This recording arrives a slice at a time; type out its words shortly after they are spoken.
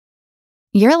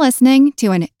You're listening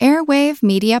to an Airwave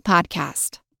Media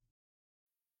Podcast.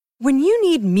 When you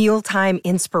need mealtime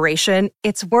inspiration,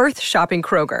 it's worth shopping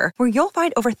Kroger, where you'll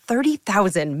find over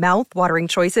 30,000 mouth-watering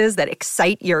choices that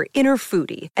excite your inner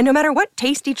foodie. And no matter what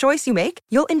tasty choice you make,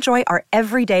 you'll enjoy our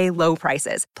everyday low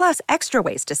prices, plus extra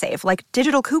ways to save, like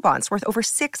digital coupons worth over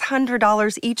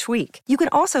 $600 each week. You can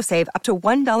also save up to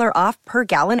 $1 off per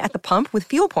gallon at the pump with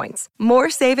fuel points.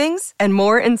 More savings and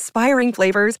more inspiring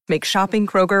flavors make shopping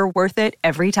Kroger worth it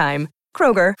every time.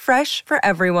 Kroger, fresh for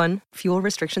everyone. Fuel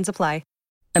restrictions apply.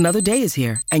 Another day is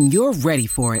here, and you're ready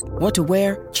for it. What to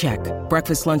wear? Check.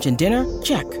 Breakfast, lunch, and dinner?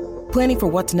 Check. Planning for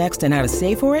what's next and how to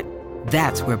save for it?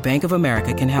 That's where Bank of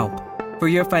America can help. For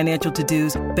your financial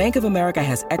to-dos, Bank of America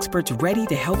has experts ready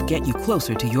to help get you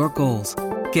closer to your goals.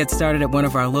 Get started at one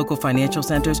of our local financial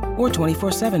centers or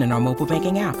 24/7 in our mobile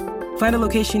banking app. Find a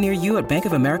location near you at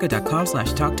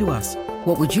bankofamerica.com/talktous.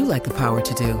 What would you like the power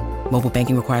to do? Mobile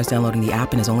banking requires downloading the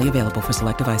app and is only available for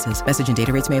select devices. Message and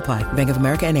data rates may apply. Bank of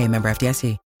America N.A., member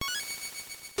FDIC.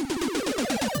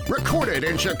 Recorded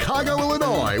in Chicago,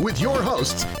 Illinois, with your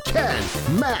hosts, Ken,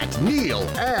 Matt, Neil,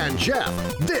 and Jeff.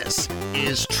 This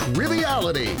is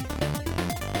Triviality.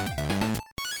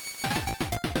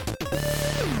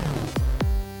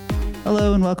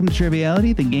 Hello and welcome to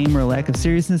Triviality, the game where lack of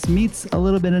seriousness meets a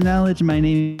little bit of knowledge. My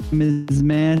name is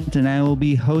Matt, and I will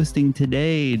be hosting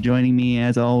today. Joining me,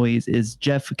 as always, is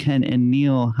Jeff, Ken, and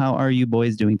Neil. How are you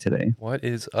boys doing today? What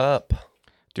is up?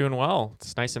 Doing well.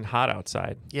 It's nice and hot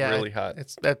outside. Yeah, really hot.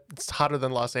 It's hotter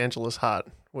than Los Angeles hot,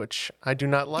 which I do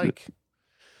not like.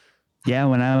 Yeah,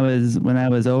 when I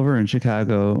was over in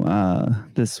Chicago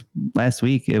this last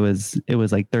week, it was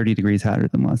like 30 degrees hotter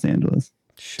than Los Angeles.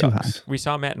 Too hot. We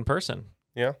saw Matt in person.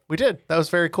 Yeah, we did. That was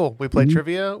very cool. We played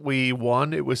trivia. We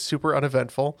won. It was super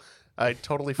uneventful. I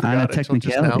totally forgot until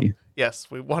just now. Yes,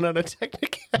 we won on a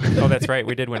technicality. Oh, that's right.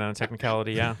 We did win on a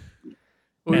technicality, yeah.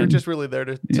 We were just really there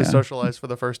to socialize for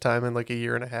the first time in like a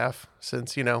year and a half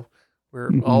since,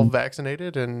 we're all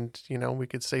vaccinated and, we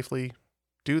could safely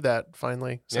do that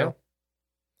finally. So yeah.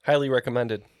 Highly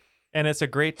recommended. And it's a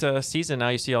great season. Now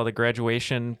you see all the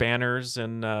graduation banners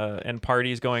and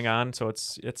parties going on. So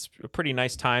it's a pretty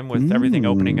nice time with everything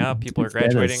opening up. People are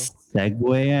graduating.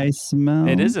 Segue I smell.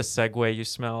 It is a segue you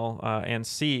smell and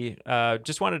see.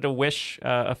 Just wanted to wish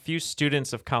a few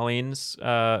students of Colleen's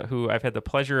who I've had the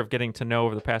pleasure of getting to know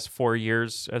over the past 4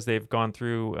 years as they've gone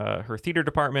through her theater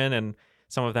department and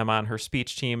some of them on her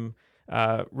speech team.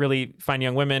 Really fine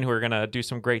young women who are going to do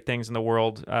some great things in the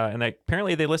world. And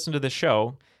apparently they listen to this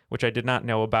show, which I did not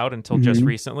know about until just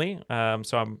recently.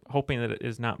 So I'm hoping that it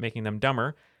is not making them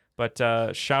dumber. But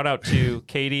shout out to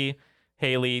Katie,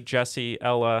 Haley, Jesse,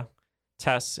 Ella,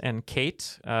 Tess, and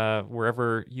Kate,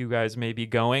 wherever you guys may be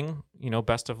going.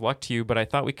 Best of luck to you. But I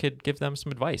thought we could give them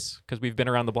some advice because we've been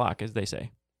around the block, as they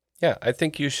say. Yeah, I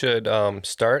think you should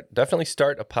definitely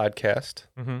start a podcast.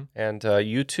 And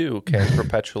you too can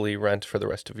perpetually rent for the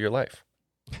rest of your life.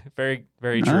 Very,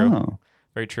 very true. Oh.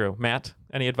 Very true. Matt,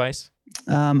 any advice?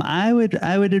 I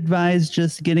would advise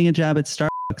just getting a job at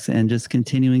Starbucks and just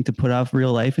continuing to put off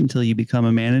real life until you become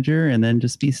a manager and then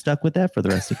just be stuck with that for the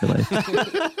rest of your life.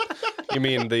 You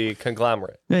mean the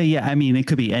conglomerate? Yeah, I mean, it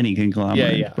could be any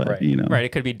conglomerate. Yeah, but, right. Right, it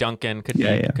could be Dunkin', could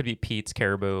be Pete's,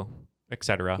 Caribou,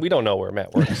 etc. We don't know where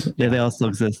Matt works. Yeah, they also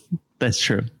exist. That's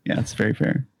true. Yeah, it's very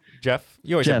fair. Jeff,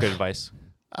 you always have good advice.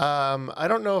 I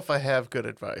don't know if I have good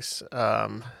advice.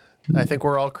 I think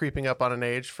we're all creeping up on an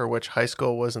age for which high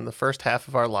school was in the first half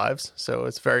of our lives. So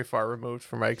it's very far removed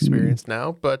from my experience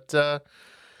now. But I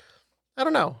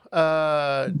don't know.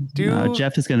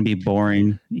 Jeff is going to be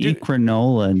boring. Eat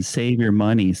granola and save your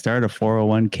money. Start a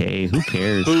 401k. Who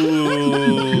cares?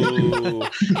 Ooh.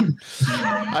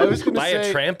 I was going to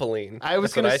say a trampoline. I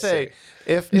was going to say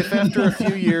if after a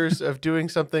few years of doing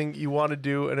something you want to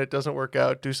do and it doesn't work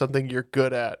out, do something you're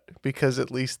good at, because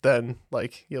at least then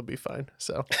you'll be fine.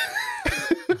 So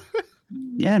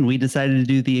yeah, and we decided to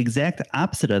do the exact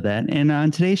opposite of that. And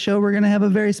on today's show, we're going to have a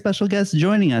very special guest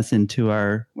joining us into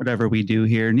our whatever we do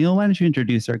here. Neil, why don't you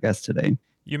introduce our guest today?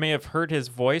 You may have heard his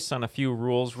voice on a few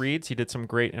Rules reads. He did some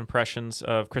great impressions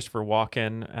of Christopher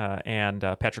Walken and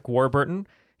Patrick Warburton.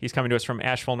 He's coming to us from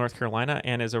Asheville, North Carolina,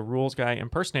 and is a Rules Guy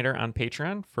impersonator on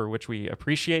Patreon, for which we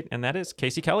appreciate. And that is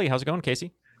Casey Kelly. How's it going,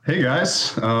 Casey? Hey,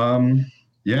 guys.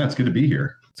 Yeah, it's good to be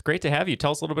here. It's great to have you.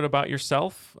 Tell us a little bit about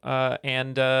yourself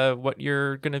and what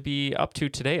you're going to be up to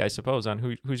today, I suppose, on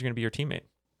who's going to be your teammate.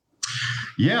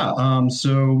 Yeah,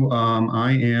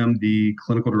 I am the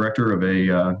clinical director of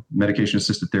a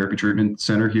medication-assisted therapy treatment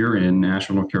center here in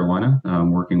Asheville, North Carolina.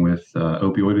 I'm working with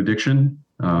opioid addiction,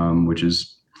 which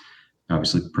is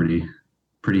obviously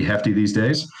pretty hefty these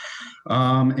days.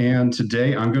 And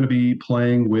today I'm going to be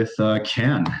playing with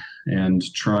Ken and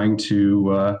trying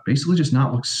to basically just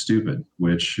not look stupid,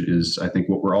 which is, I think,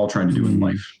 what we're all trying to do in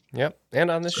life. Yep. And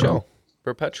on this show,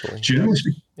 perpetually. Generally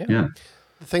speaking, yeah.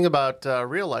 The thing about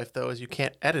real life, though, is you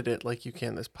can't edit it like you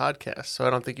can this podcast. So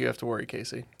I don't think you have to worry,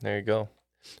 Casey. There you go.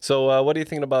 So what are you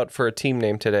thinking about for a team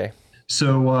name today?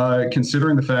 So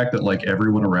considering the fact that like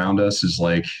everyone around us is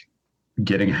like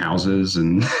getting houses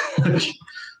and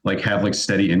like have like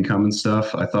steady income and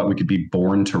stuff, I thought we could be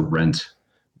born to rent.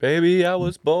 Baby, I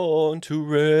was born to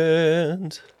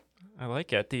rent. I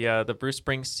like it. The Bruce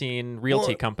Springsteen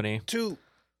Realty 1, Company. 2,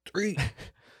 3.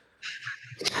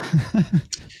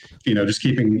 Just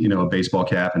keeping, a baseball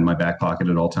cap in my back pocket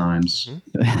at all times.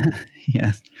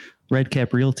 Yes. Red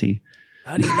Cap Realty.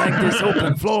 How do you like this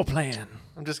open floor plan?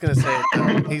 I'm just going to say it,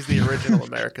 though. He's the original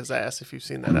America's Ass, if you've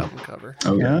seen that album cover.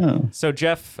 Okay. Oh. So,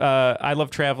 Jeff, I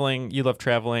love traveling. You love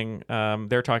traveling.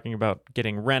 They're talking about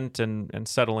getting rent and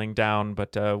settling down,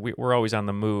 but we're always on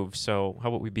the move. So how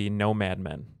about we be nomad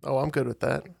men? Oh, I'm good with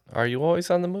that. Are you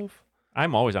always on the move?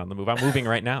 I'm always on the move. I'm moving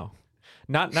right now.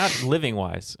 Not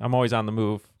living-wise. I'm always on the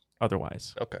move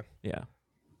otherwise. Okay. Yeah.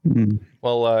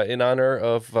 Well, in honor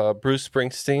of Bruce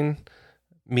Springsteen,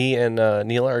 me and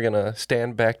Neil are going to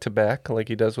stand back to back like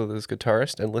he does with his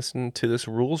guitarist and listen to this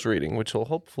rules reading, which will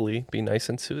hopefully be nice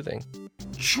and soothing.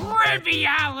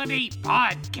 Triviality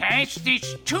Podcast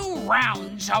is 2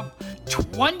 rounds of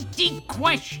 20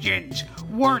 questions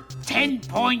worth 10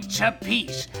 points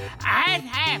apiece. At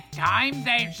halftime,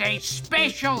 there's a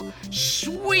special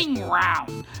swing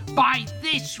round by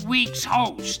this week's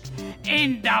host.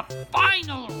 In the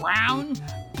final round,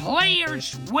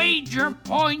 players wager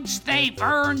points they've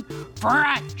earned for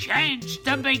a chance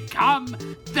to become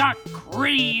the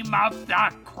cream of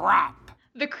the crop.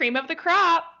 The cream of the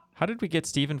crop. How did we get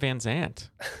Steven Van Zandt?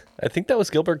 I think that was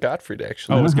Gilbert Gottfried,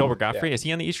 actually. Oh, it was Gilbert Gottfried? Yeah. Is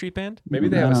he on the E Street Band? Maybe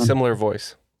they have a similar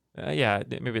voice. Yeah,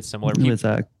 maybe it's similar. It was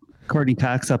Courtney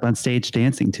Cox up on stage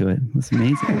dancing to it. It was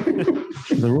amazing.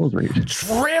 The rules read.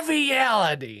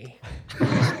 Triviality.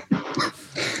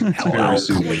 Hello,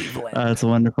 Cleveland. That's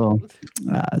wonderful.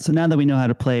 So now that we know how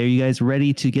to play, are you guys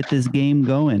ready to get this game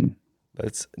going?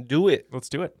 Let's do it. Let's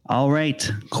do it. All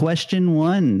right. Question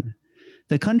 1.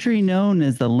 The country known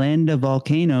as the Land of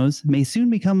Volcanoes may soon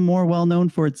become more well known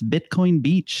for its Bitcoin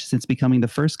beach, since becoming the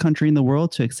first country in the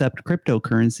world to accept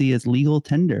cryptocurrency as legal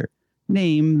tender.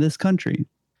 Name this country.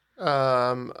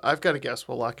 I've got a guess.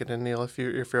 We'll lock it in, Neil, if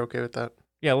you're okay with that.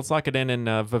 Yeah, let's lock it in. And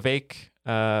Vivek,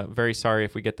 very sorry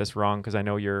if we get this wrong, because I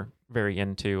know you're very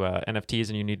into NFTs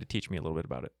and you need to teach me a little bit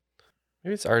about it.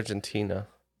 Maybe it's Argentina.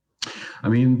 I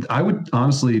mean,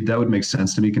 that would make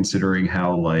sense to me considering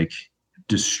how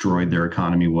destroyed their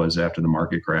economy was after the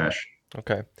market crash.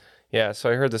 Okay. Yeah, so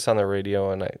I heard this on the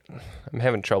radio and I'm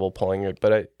having trouble pulling it,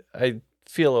 but I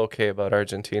feel okay about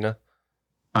Argentina.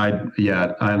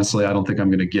 Honestly, I don't think I'm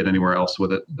going to get anywhere else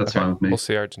with it. That's fine with me. We'll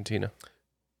see Argentina.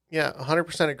 Yeah,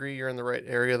 100% agree. You're in the right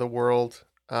area of the world.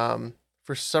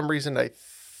 For some reason, I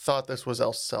thought this was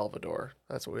El Salvador.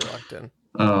 That's what we locked in.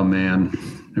 Oh, man.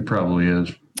 It probably is.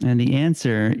 And the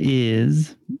answer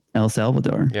is El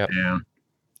Salvador. Yep. Yeah.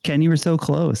 Ken, you were so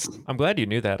close. I'm glad you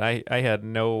knew that. I had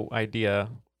no idea.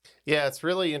 Yeah, it's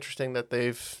really interesting that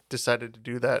they've decided to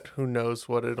do that. Who knows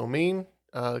what it'll mean,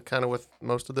 kind of with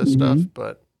most of this stuff,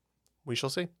 but we shall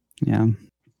see. Yeah.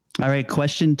 All right,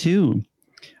 question 2.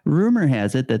 Rumor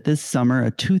has it that this summer,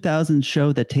 a 2000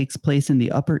 show that takes place in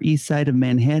the Upper East Side of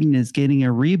Manhattan is getting a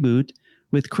reboot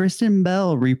with Kristen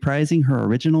Bell reprising her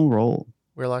original role.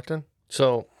 We're locked in.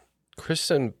 So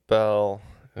Kristen Bell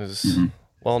is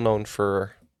well known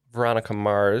for Veronica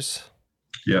Mars.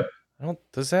 Yep.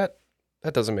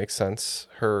 That doesn't make sense,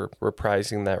 her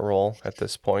reprising that role at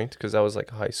this point, because that was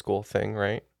like a high school thing,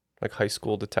 right? Like high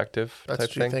school detective That's type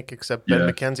what you thing. think, except Ben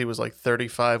McKenzie was like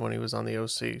 35 when he was on the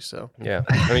OC, so. Yeah,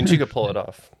 I mean, she could pull it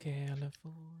off. California.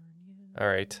 All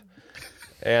right.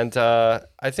 And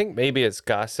I think maybe it's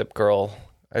Gossip Girl.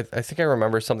 I think I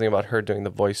remember something about her doing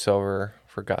the voiceover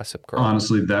for Gossip Girl.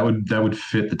 Honestly, that would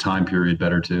fit the time period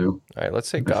better too. All right, let's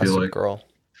say Gossip Girl.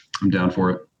 I'm down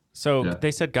for it. So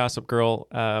they said Gossip Girl.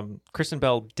 Kristen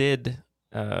Bell did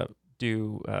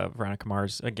do Veronica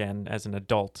Mars again as an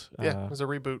adult. Yeah, it was a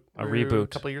reboot. A reboot. A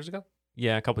couple of years ago?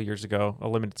 Yeah, a couple of years ago. A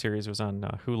limited series was on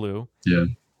Hulu. Yeah.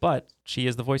 But she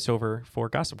is the voiceover for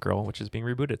Gossip Girl, which is being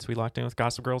rebooted. So we locked in with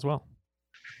Gossip Girl as well.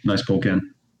 Nice pull,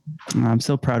 Ken. I'm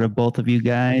so proud of both of you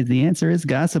guys. The answer is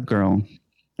Gossip Girl.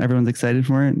 Everyone's excited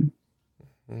for it?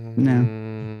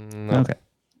 No. Okay.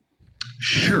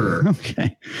 Sure.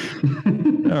 Okay.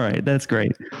 All right. That's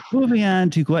great. Moving on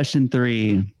to question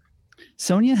 3.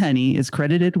 Sonia Henne is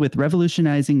credited with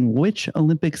revolutionizing which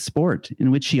Olympic sport,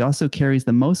 in which she also carries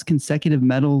the most consecutive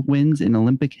medal wins in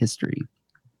Olympic history?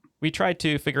 We tried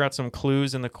to figure out some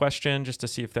clues in the question just to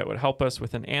see if that would help us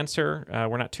with an answer.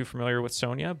 We're not too familiar with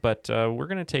Sonia, but we're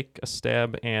going to take a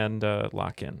stab and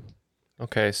lock in.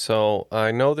 Okay, so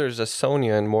I know there's a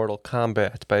Sonya in Mortal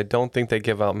Kombat, but I don't think they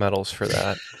give out medals for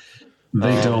that.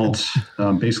 They don't.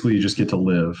 Basically, you just get to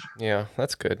live. Yeah,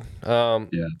 that's good. Yeah.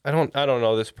 I don't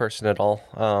know this person at all.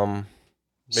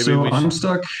 Maybe I'm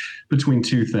stuck between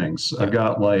two things. I've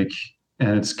got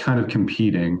and it's kind of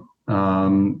competing.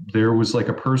 There was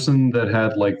a person that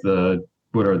had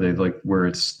what are they, where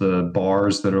it's the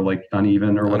bars that are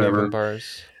uneven or whatever. Uneven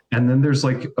bars. And then there's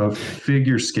a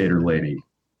figure skater lady.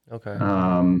 Okay.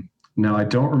 Now I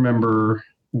don't remember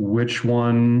which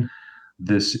one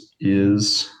this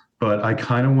is, but I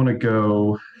kind of want to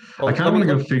go. Well, I kind of want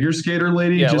to go figure skater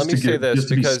lady. Yeah, just let me say this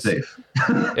because be safe.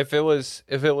 if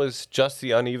it was just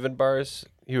the uneven bars,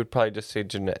 you would probably just say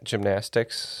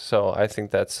gymnastics. So I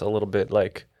think that's a little bit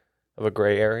of a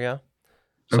gray area.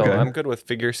 So Okay. I'm good with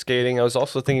figure skating. I was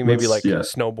also thinking maybe Yeah.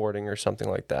 snowboarding or something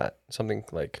like that. Something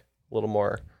a little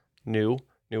more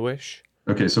newish.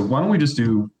 Okay, so why don't we just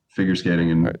do figure skating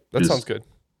and All right, that sounds good.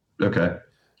 Okay.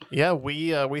 Yeah,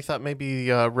 we thought maybe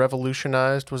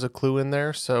revolutionized was a clue in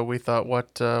there. So we thought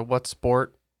what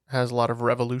sport has a lot of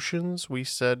revolutions? We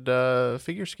said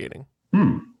figure skating.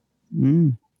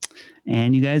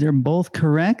 And you guys are both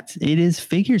correct. It is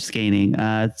figure skating.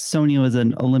 Sonia was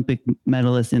an Olympic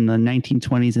medalist in the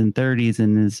 1920s and 30s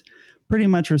and is pretty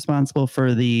much responsible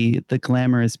for the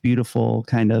glamorous, beautiful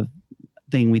kind of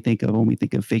thing we think of when we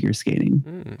think of figure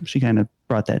skating. She kind of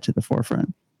brought that to the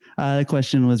forefront. The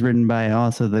question was written by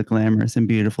also the glamorous and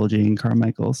beautiful Jane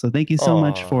Carmichael. So thank you so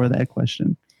much for that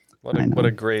question. What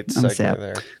a great segue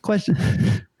there.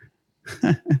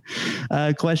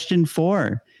 Question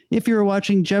 4. If you were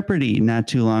watching Jeopardy not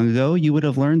too long ago, you would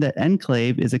have learned that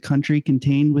enclave is a country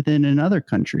contained within another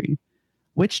country.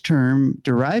 Which term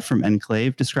derived from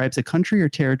enclave describes a country or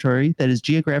territory that is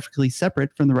geographically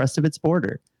separate from the rest of its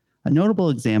border? A notable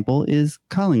example is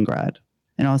Kaliningrad.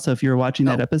 And also, if you were watching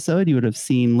that episode, you would have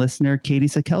seen listener Katie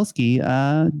Sakelski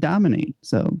dominate.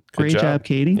 So great job,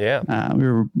 Katie. Yeah. We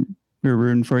were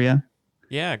rooting for you.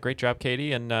 Yeah, great job,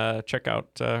 Katie. And check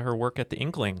out her work at the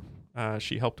Inkling.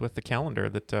 She helped with the calendar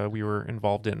that we were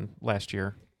involved in last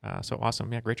year. So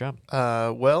awesome. Yeah, great job.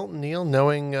 Well, Neil,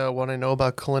 knowing what I know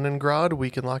about Kaliningrad, we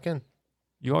can lock in.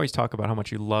 You always talk about how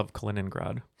much you love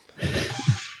Kaliningrad.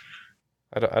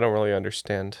 I don't really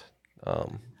understand.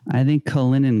 I think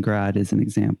Kaliningrad is an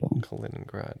example.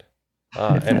 Kaliningrad.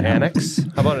 An annex?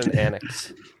 How about an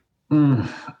annex?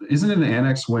 Isn't it an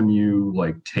annex when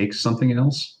you take something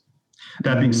else?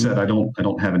 That being said, I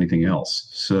don't have anything else.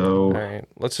 So all right,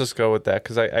 let's just go with that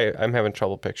because I'm having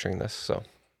trouble picturing this. So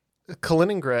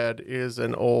Kaliningrad is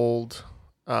an old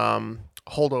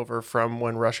holdover from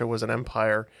when Russia was an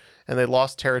empire, and they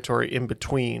lost territory in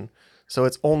between. So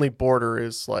its only border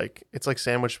is it's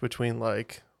sandwiched between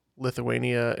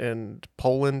Lithuania and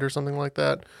Poland or something like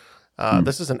that.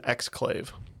 This is an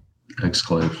exclave.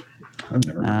 Exclave. I've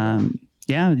never heard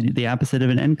yeah, the opposite of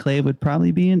an enclave would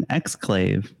probably be an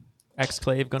exclave.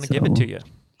 Exclave gonna give it to you.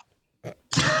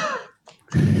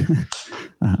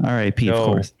 R.I.P. Of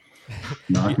course.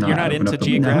 You're not into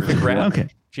geographic rap. Okay.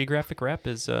 Geographic rap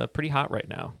is pretty hot right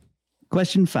now.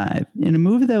 Question 5. In a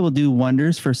move that will do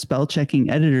wonders for spell checking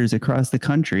editors across the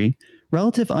country,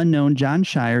 relative unknown John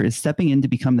Shire is stepping in to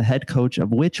become the head coach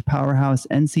of which powerhouse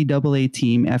NCAA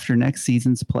team after next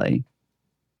season's play?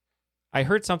 I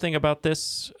heard something about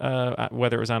this,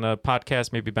 whether it was on a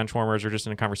podcast, maybe Benchwarmers, or just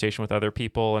in a conversation with other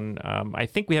people. And I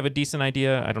think we have a decent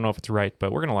idea. I don't know if it's right,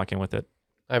 but we're going to lock in with it.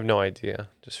 I have no idea,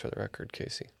 just for the record,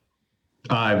 Casey.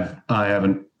 I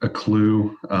haven't a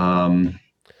clue.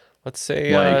 Let's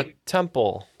say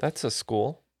Temple. That's a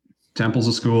school. Temple's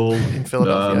a school. In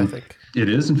Philadelphia, I think. It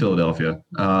is in Philadelphia.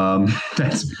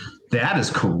 That is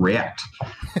correct.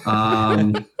 Do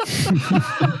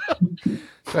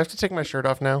I have to take my shirt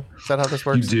off now? Is that how this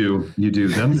works? You do.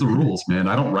 Them's the rules, man.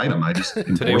 I don't write them. I just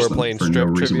Today we're playing for strip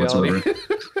no reason triviality.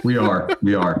 whatsoever.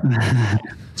 We are.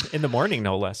 In the morning,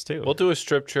 no less, too. We'll do a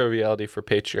strip triviality for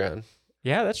Patreon.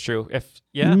 Yeah, that's true.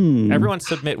 Everyone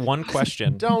submit one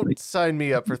question. Don't sign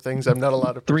me up for things I'm not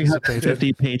allowed to participate in.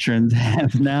 350 patrons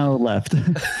have now left.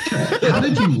 How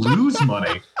did you lose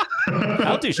money?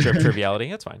 I'll do strip triviality.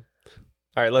 That's fine.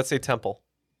 All right, let's say Temple.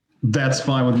 That's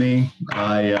fine with me.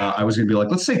 I was going to be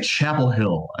let's say Chapel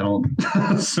Hill. I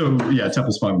don't. So yeah,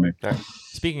 Temple's fine with me.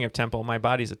 Speaking of temple, my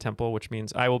body's a temple, which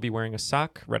means I will be wearing a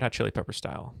sock, Red Hot Chili Pepper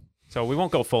style. So we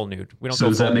won't go full nude. We don't. So go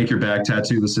does that full make nude. your back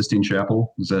tattoo the Sistine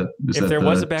Chapel? Is that If there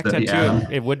was a back the tattoo,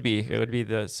 atom? it would be. It would be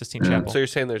the Sistine Yeah. Chapel. So you're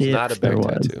saying there's If not a there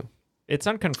back was. tattoo? It's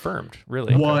unconfirmed,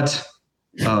 really. What?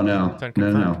 Oh no, It's no,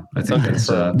 unconfirmed. no! I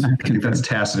think that's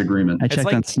tacit agreement. I It's checked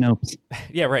like- on Snopes.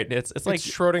 Yeah, right. It's like It's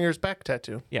Schrodinger's back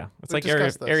tattoo. yeah, it's We've like Area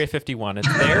discussed this. Area 51.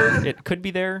 It's there. It could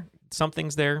be there.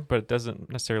 Something's there, but it doesn't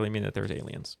necessarily mean that there's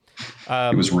aliens.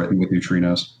 It was written with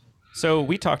neutrinos. So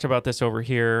we talked about this over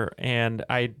here, and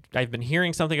I've been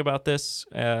hearing something about this,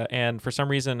 and for some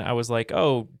reason I was like,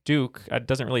 oh, Duke, it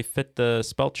doesn't really fit the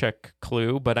spell check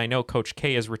clue, but I know Coach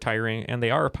K is retiring, and they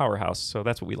are a powerhouse, so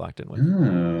that's what we locked in with.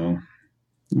 Oh,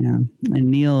 Yeah.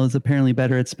 And Neil is apparently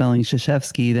better at spelling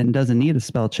Krzyzewski than doesn't need a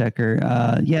spell checker.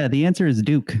 Yeah, the answer is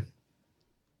Duke.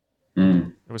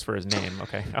 Mm. It was for his name.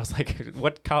 Okay, I was like,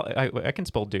 what? I can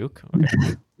spell Duke.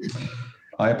 Okay.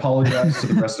 I apologize to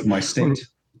the rest of my state.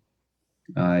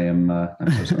 I'm so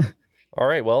sorry. All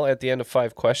right. Well, at the end of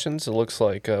 5 questions, it looks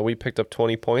like we picked up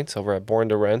 20 points over at Born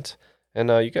to Rent. And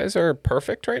you guys are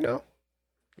perfect right now?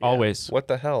 Always. What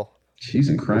the hell? Cheese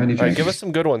and crying. All right, give us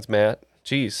some good ones, Matt.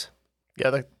 Jeez.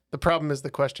 Yeah, the problem is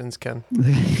the questions, Ken.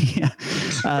 Yeah.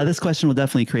 This question will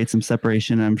definitely create some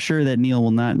separation. I'm sure that Neil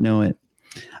will not know it.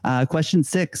 Question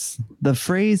 6. The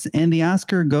phrase "and the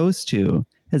Oscar goes to"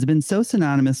 has been so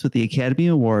synonymous with the Academy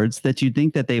Awards that you'd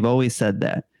think that they've always said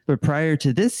that. But prior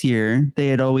to this year, they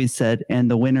had always said, "and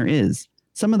the winner is."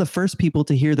 Some of the first people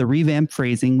to hear the revamped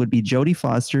phrasing would be Jodie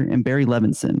Foster and Barry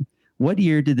Levinson. What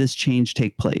year did this change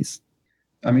take place?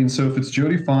 I mean, so if it's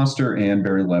Jodie Foster and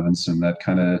Barry Levinson, that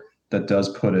does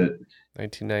put it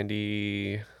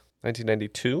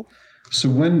 1992. So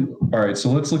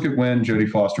let's look at when Jodie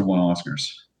Foster won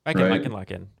Oscars. I can right?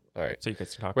 lock in. All right. So you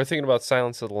guys can talk. We're thinking about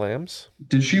Silence of the Lambs.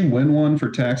 Did she win one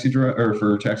for Taxi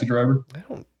Driver? I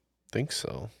don't think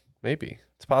so. Maybe.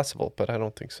 It's possible, but I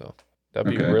don't think so.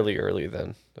 That'd be Okay. really early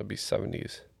then. That'd be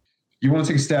 70s. You want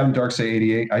to take a stab in dark, say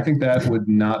 88? I think that would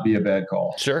not be a bad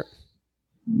call. Sure.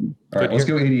 All right, let's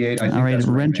go 88. I think All right, that's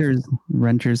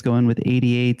renters going with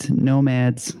 88.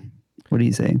 Nomads. What do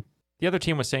you say? The other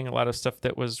team was saying a lot of stuff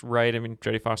that was right. I mean,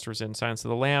 Jodie Foster was in Silence of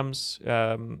the Lambs,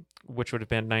 which would have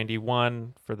been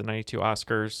 91 for the 92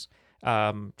 Oscars.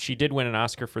 She did win an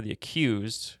Oscar for The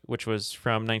Accused, which was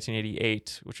from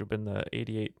 1988, which would have been the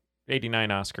 89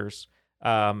 Oscars.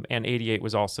 And 88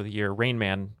 was also the year Rain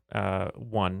Man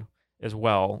won as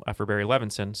well for Barry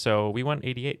Levinson. So we won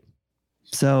 88.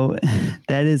 So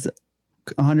that is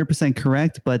 100%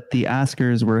 correct, but the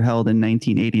Oscars were held in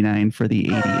 1989 for the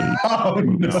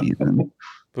 88 season.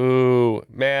 Boo.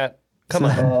 Matt. Come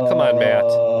on, Matt.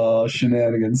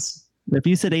 Shenanigans. If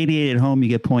you said 88 at home, you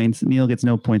get points. Neil gets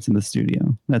no points in the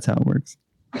studio. That's how it works.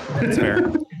 That's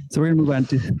fair. So we're gonna move on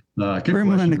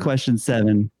to question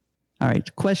 7. All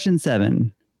right, question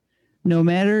 7. No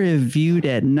matter if viewed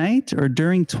at night or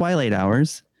during twilight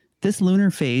hours, this lunar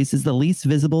phase is the least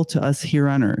visible to us here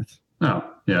on Earth. Oh,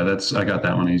 yeah, I got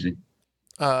that one easy.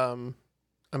 I'm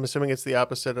assuming it's the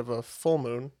opposite of a full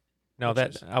moon. No,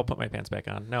 I'll put my pants back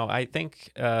on. No, I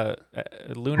think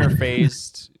lunar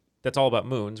phase, that's all about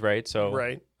moons, right? So,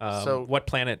 Right. So what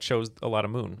planet shows a lot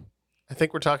of moon? I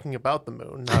think we're talking about the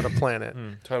moon, not a planet.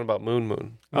 Talking about moon.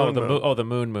 The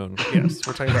moon. Yes,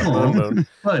 we're talking about moon.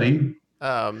 Buddy.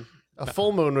 A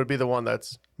full moon would be the one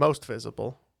that's most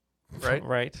visible, right?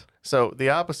 Right. So the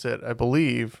opposite, I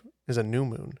believe, is a new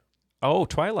moon. Oh,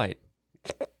 twilight.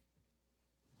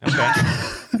 Okay.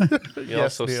 He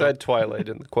also Neil. said twilight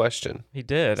in the question. He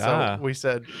did. So we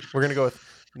said we're going to go with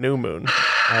new moon.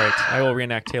 All right. I will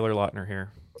reenact Taylor Lautner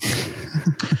here.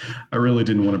 I really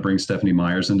didn't want to bring Stephanie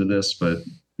Myers into this, but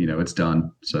it's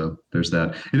done. So there's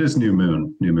that. It is new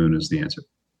moon. New moon is the answer.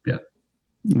 Yeah.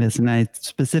 Yes, and I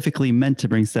specifically meant to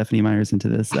bring Stephanie Myers into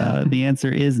this. The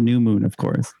answer is new moon, of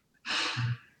course.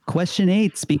 Question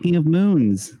 8. Speaking of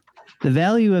moons, the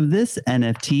value of this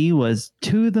NFT was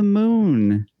to the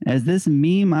moon, as this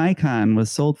meme icon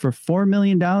was sold for $4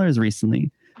 million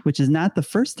recently, which is not the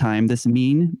first time this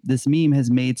meme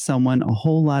has made someone a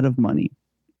whole lot of money.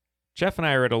 Jeff and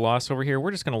I are at a loss over here.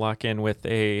 We're just going to lock in with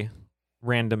a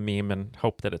random meme and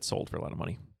hope that it's sold for a lot of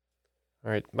money.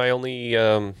 All right. My only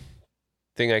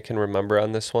thing I can remember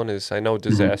on this one is I know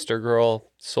Disaster Girl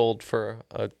sold for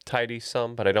a tidy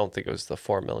sum, but I don't think it was the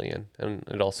 4 million, and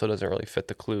it also doesn't really fit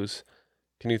the clues.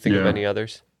 Can you think of any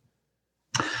others?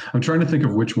 I'm trying to think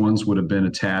of which ones would have been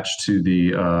attached to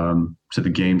the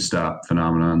GameStop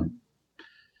phenomenon,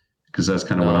 because that's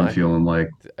kind of what I'm feeling like.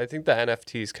 I think the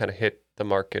NFTs kind of hit the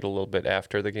market a little bit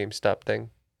after the GameStop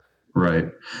thing. Right.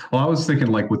 Well, I was thinking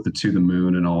like with the To the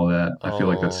Moon and all of that. I feel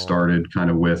like that started kind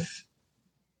of with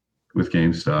with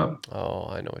GameStop. Oh,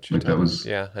 I know what you're Like talking that was.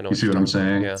 Yeah, I know. You see what I'm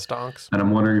saying? Yeah. Stonks. And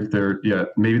I'm wondering if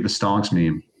maybe the Stonks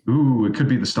meme. Ooh, it could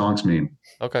be the Stonks meme.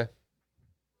 Okay.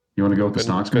 You want to go with the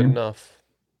Stonks good meme? enough.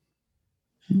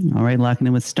 All right, locking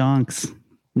in with Stonks.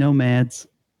 Nomads.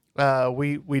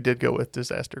 We did go with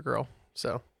Disaster Girl,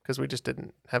 so because we just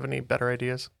didn't have any better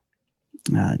ideas.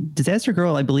 Disaster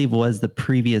Girl, I believe, was the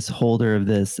previous holder of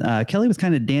this. Kelly was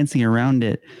kind of dancing around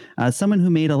it. Someone who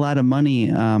made a lot of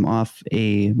money off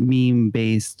a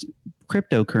meme-based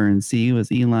cryptocurrency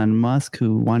was Elon Musk,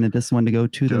 who wanted this one to go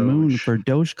to the moon for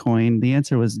Dogecoin. The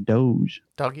answer was Doge.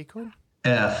 Doggy coin?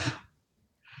 F.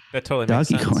 That totally makes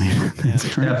Doggy sense. coin.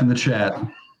 That's correct. F in the chat.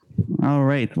 All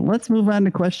right, let's move on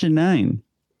to question 9.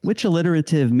 Which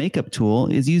alliterative makeup tool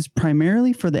is used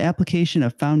primarily for the application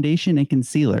of foundation and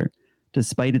concealer?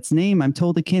 Despite its name, I'm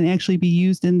told it can actually be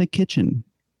used in the kitchen.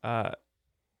 I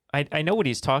know what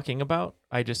he's talking about.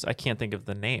 I can't think of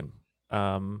the name.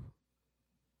 Are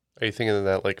you thinking of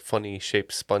that like funny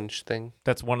shaped sponge thing?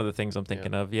 That's one of the things I'm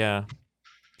thinking of. Yeah.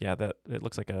 Yeah, that it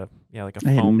looks like a I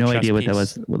foam had no chess idea what that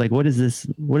piece. was. Like, what is this?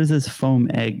 What is this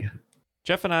foam egg?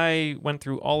 Jeff and I went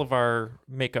through all of our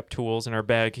makeup tools in our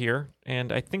bag here,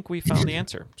 and I think we found the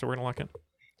answer. So we're gonna lock in.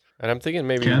 And I'm thinking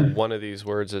maybe Ken? one of these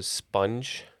words is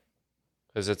sponge,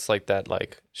 because it's like that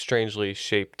like strangely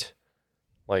shaped,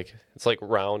 like it's like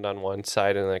round on one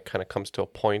side and then it kind of comes to a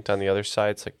point on the other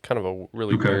side. It's like kind of a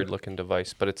really weird looking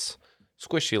device, but it's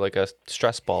squishy like a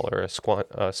stress ball or a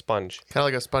sponge. Kind of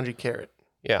like a spongy carrot.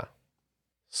 Yeah.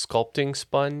 Sculpting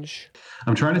sponge.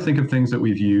 I'm trying to think of things that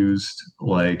we've used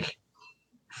like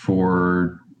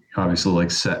for obviously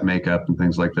like set makeup and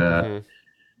things like that.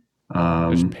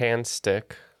 There's pan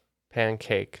stick,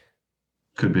 pancake.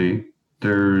 Could be.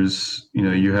 There's,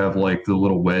 you have like the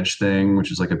little wedge thing,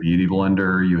 which is like a beauty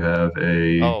blender. You have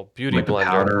a beauty like blender.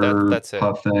 Powder That's it.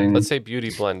 puff thing. Let's say beauty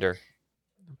blender.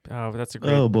 Oh, that's a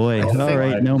great. Oh boy! All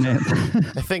right, no man.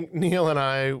 I think Neil and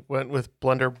I went with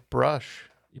blender brush.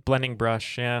 Blending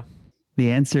brush, yeah. The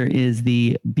answer is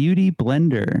the beauty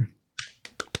blender.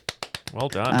 Well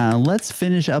done. Let's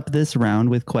finish up this round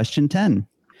with question 10.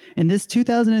 In this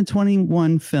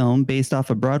 2021 film based off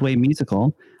a Broadway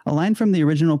musical, a line from the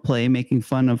original play making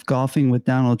fun of golfing with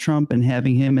Donald Trump and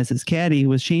having him as his caddy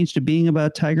was changed to being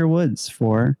about Tiger Woods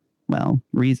for, well,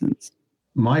 reasons.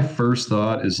 My first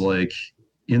thought is like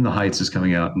In the Heights is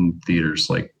coming out in theaters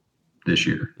like this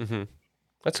year. Mm-hmm.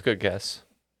 That's a good guess.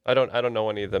 I don't know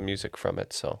any of the music from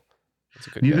it, so it's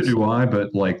a good Neither guess. do I,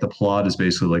 but like the plot is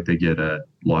basically like they get a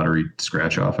lottery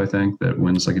scratch off, I think, that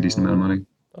wins like a decent amount of money.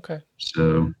 Okay.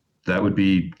 So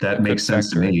that makes sense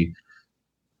to me.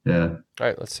 Yeah. All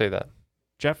right, let's say that.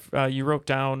 Jeff, you wrote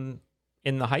down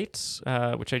In the Heights,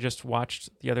 which I just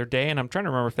watched the other day, and I'm trying to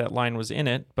remember if that line was in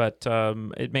it, but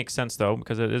it makes sense, though,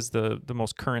 because it is the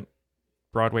most current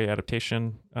Broadway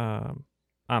adaptation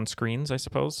on screens, I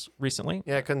suppose, recently.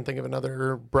 Yeah, I couldn't think of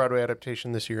another Broadway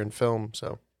adaptation this year in film,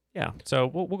 so. Yeah, so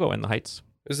we'll go In the Heights.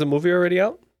 Is the movie already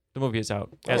out? The movie is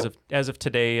out as of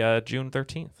today, June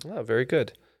 13th. Oh, very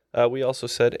good. We also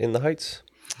said In the Heights.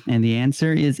 And the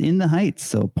answer is In the Heights.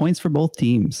 So points for both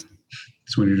teams.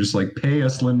 So when you're just like, pay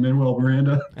us, Lin-Manuel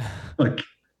Miranda. Like,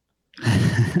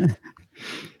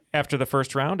 After the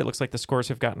first round, it looks like the scores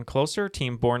have gotten closer.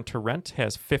 Team Born to Rent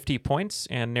has 50 points,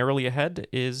 and narrowly ahead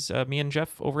is me and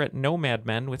Jeff over at Nomad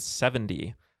Men with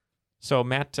 70. So,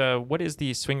 Matt, what is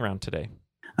the swing round today?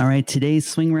 All right, today's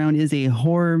swing round is a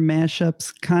horror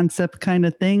mashups concept kind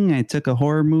of thing. I took a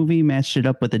horror movie, matched it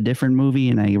up with a different movie,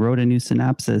 and I wrote a new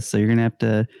synopsis. So you're going to have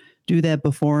to do that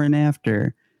before and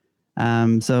after.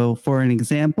 So for an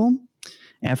example,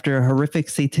 after a horrific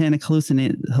satanic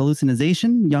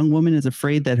hallucination, young woman is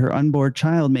afraid that her unborn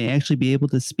child may actually be able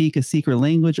to speak a secret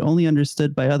language only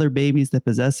understood by other babies that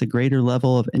possess a greater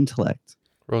level of intellect.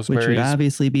 Which would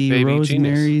obviously be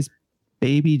Rosemary's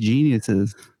Baby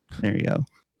Geniuses. There you go.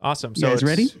 Awesome. You guys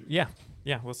ready? Yeah.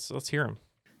 Let's hear them.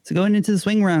 So going into the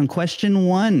swing round, question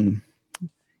 1.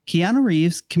 Keanu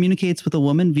Reeves communicates with a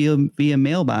woman via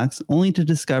mailbox, only to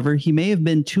discover he may have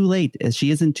been too late as she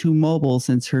isn't too mobile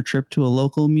since her trip to a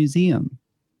local museum.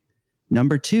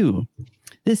 Number 2.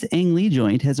 This Ang Lee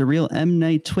joint has a real M.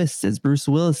 Night twist as Bruce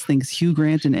Willis thinks Hugh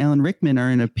Grant and Alan Rickman are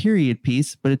in a period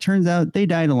piece, but it turns out they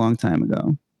died a long time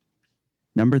ago.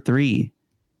 Number 3.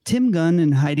 Tim Gunn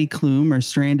and Heidi Klum are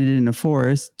stranded in a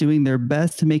forest, doing their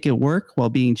best to make it work while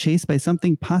being chased by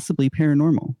something possibly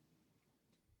paranormal.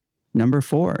 Number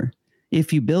 4.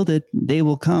 If you build it, they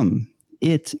will come.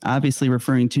 It, obviously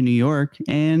referring to New York,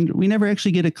 and we never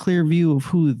actually get a clear view of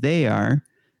who they are.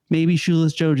 Maybe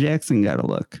Shoeless Joe Jackson got a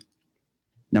look.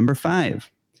 Number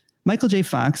 5. Michael J.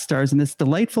 Fox stars in this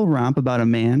delightful romp about a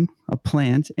man, a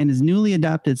plant, and his newly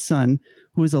adopted son,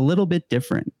 who is a little bit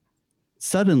different.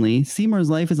 Suddenly, Seymour's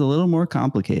life is a little more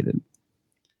complicated.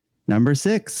 Number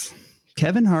 6,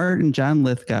 Kevin Hart and John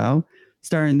Lithgow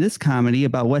star in this comedy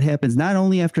about what happens not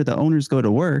only after the owners go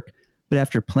to work, but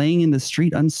after playing in the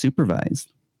street unsupervised.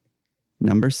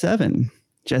 Number 7,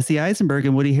 Jesse Eisenberg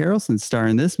and Woody Harrelson star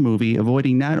in this movie,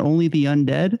 avoiding not only the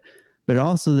undead, but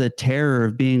also the terror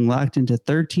of being locked into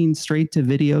 13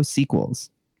 straight-to-video sequels.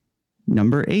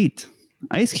 Number 8,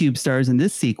 Ice Cube stars in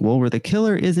this sequel where the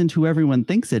killer isn't who everyone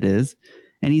thinks it is,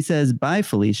 and he says, "Bye,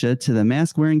 Felicia," to the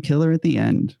mask-wearing killer at the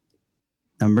end.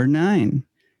 Number 9,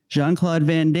 Jean-Claude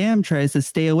Van Damme tries to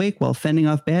stay awake while fending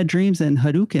off bad dreams and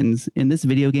Hadoukens in this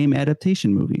video game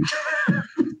adaptation movie.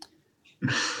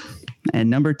 And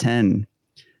number 10,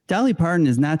 Dolly Parton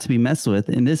is not to be messed with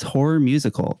in this horror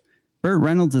musical. Burt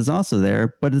Reynolds is also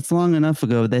there, but it's long enough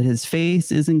ago that his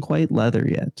face isn't quite leather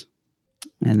yet.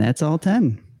 And that's all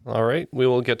 10. All right, we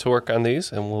will get to work on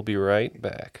these, and we'll be right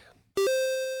back.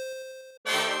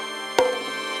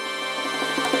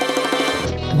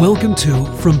 Welcome to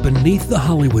From Beneath the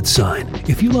Hollywood Sign.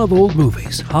 If you love old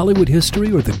movies, Hollywood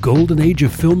history, or the golden age of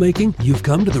filmmaking, you've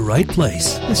come to the right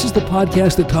place. This is the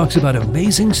podcast that talks about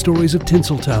amazing stories of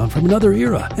Tinseltown from another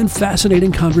era and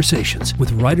fascinating conversations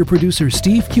with writer-producer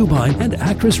Steve Cubine and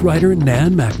actress-writer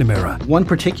Nan McNamara. One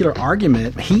particular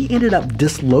argument, he ended up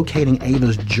dislocating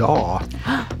Ava's jaw.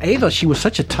 Ava, she was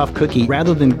such a tough cookie.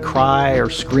 Rather than cry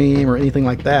or scream or anything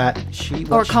like that,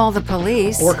 Or call the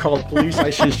police.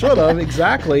 Like she should have,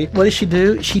 exactly. What does she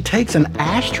do? She takes an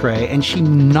ashtray and she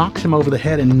knocks him over the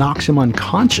head and knocks him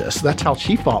unconscious. That's how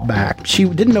she fought back. She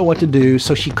didn't know what to do,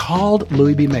 so she called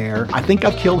Louis B. Mayer. "I think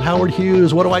I've killed Howard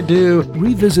Hughes. What do I do?"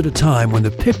 Revisit a time when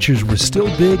the pictures were still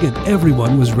big and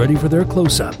everyone was ready for their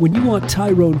close-up. When you want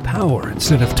Tyrone Power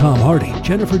instead of Tom Hardy,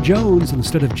 Jennifer Jones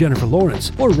instead of Jennifer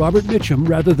Lawrence, or Robert Mitchum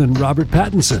rather than Robert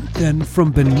Pattinson, then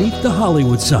From Beneath the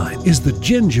Hollywood Sign is the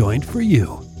gin joint for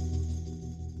you.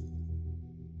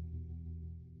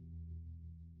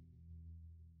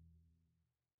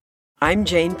 I'm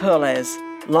Jane Perlez,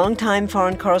 longtime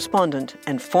foreign correspondent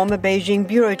and former Beijing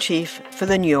bureau chief for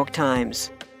the New York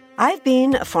Times. I've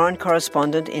been a foreign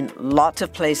correspondent in lots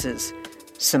of places: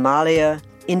 Somalia,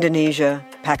 Indonesia,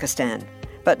 Pakistan,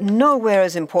 but nowhere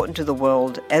as important to the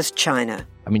world as China.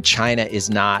 I mean, China is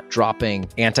not dropping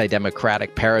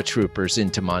anti-democratic paratroopers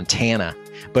into Montana.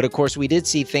 But of course, we did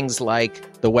see things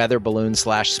like the weather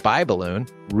balloon/spy balloon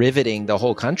riveting the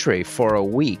whole country for a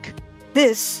week.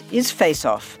 This is Face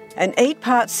Off, an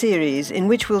 8-part series in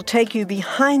which we'll take you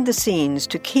behind the scenes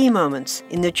to key moments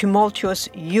in the tumultuous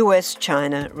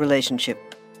U.S.-China relationship.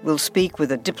 We'll speak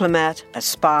with a diplomat, a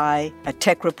spy, a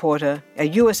tech reporter, a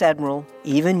U.S. admiral,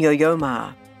 even Yo-Yo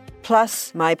Ma.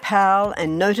 Plus, my pal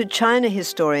and noted China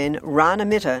historian Rana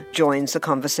Mitter joins the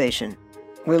conversation.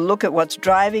 We'll look at what's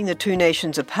driving the two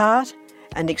nations apart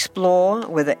and explore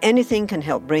whether anything can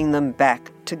help bring them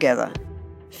back together.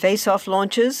 Face Off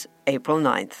launches April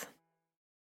 9th.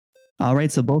 All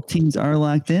right, so both teams are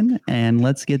locked in, and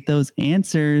let's get those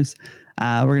answers.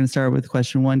 We're going to start with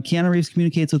question 1. Keanu Reeves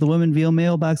communicates with a woman via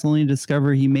mailbox only to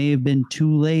discover he may have been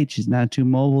too late. She's not too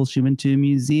mobile. She went to a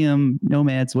museum.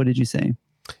 Nomads, what did you say?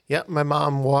 Yeah, my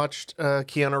mom watched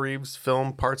Keanu Reeves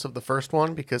film parts of the first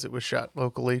one because it was shot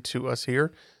locally to us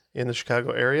here in the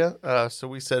Chicago area. So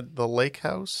we said the Lake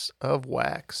House of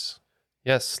Wax.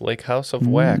 Yes, Lake House of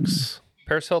Wax.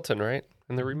 Paris Hilton, right?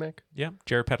 In the remake? Yeah,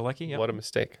 Jared Padalecki. Yep. What a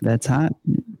mistake. That's hot.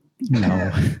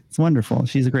 No, it's wonderful.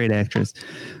 She's a great actress.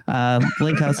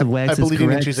 Lake House of Wax I is believe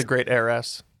correct. even she's a great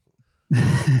heiress.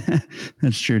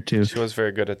 That's true, too. She was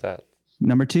very good at that.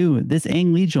 Number 2, this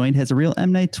Ang Lee joint has a real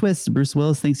M. Night twist. Bruce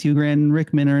Willis thinks Hugh Grant and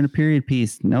Rickman are in a period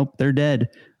piece. Nope, they're dead.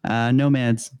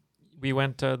 Nomads. We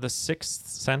went The Sixth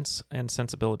Sense and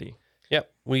Sensibility. Yep,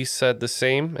 we said the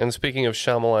same. And speaking of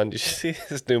Shyamalan, did you see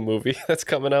his new movie that's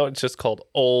coming out? It's just called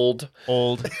Old.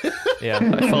 Yeah,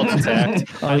 I felt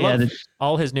attacked. I love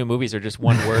all his new movies are just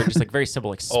one word, just like very simple,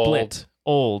 like split,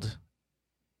 old,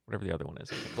 whatever the other one is.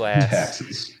 Glass.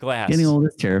 Getting old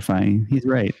is terrifying. He's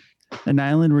right. An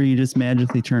island where you just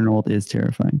magically turn old is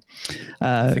terrifying.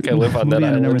 I think I live on that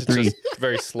island. Number It's 3. just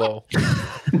very slow.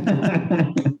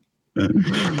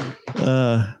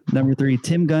 Number 3,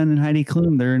 Tim Gunn and Heidi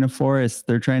Klum. They're in a forest.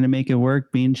 They're trying to make it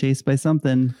work, being chased by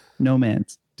something.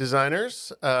 Nomads.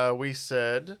 Designers, we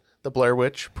said the Blair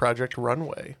Witch Project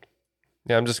Runway.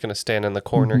 Yeah, I'm just going to stand in the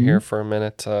corner here for a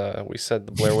minute. We said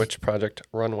the Blair Witch Project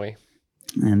Runway.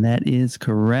 And that is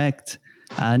correct.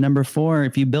 Number 4,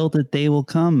 if you built it, they will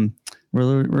come.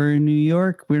 We're in New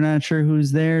York. We're not sure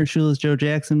who's there. Shoeless Joe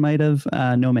Jackson might have.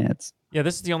 Nomads. Yeah,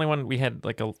 this is the only one we had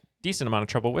like a decent amount of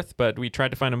trouble with, but we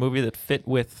tried to find a movie that fit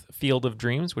with Field of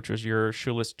Dreams, which was your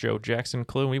Shoeless Joe Jackson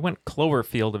clue. We went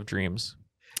Cloverfield of Dreams.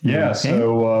 Yeah, Okay.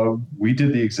 so we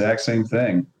did the exact same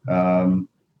thing.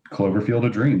 Cloverfield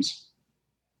of Dreams.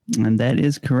 And that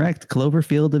is correct.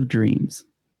 Cloverfield of Dreams.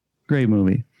 Great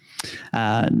movie.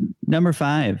 Number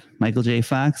 5, Michael J.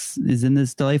 Fox is in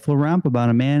this delightful romp about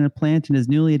a man, a plant, and his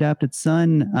newly adopted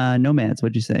son. Nomads,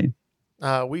 what'd you say?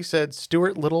 We said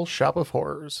Stuart Little Shop of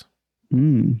Horrors.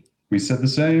 We said the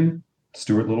same.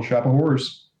 Stuart Little Shop of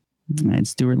Horrors. And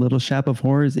Stuart Little Shop of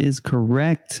Horrors is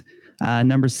correct.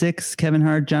 Number 6, Kevin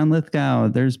Hart, John Lithgow.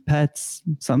 There's pets.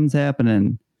 Something's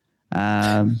happening.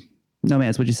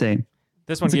 Nomads, what'd you say?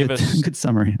 This one gave us good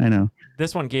summary. I know.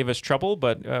 This one gave us trouble,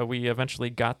 but we eventually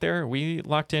got there. We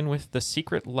locked in with The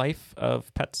Secret Life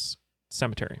of Pets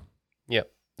Cemetery.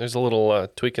 Yep. There's a little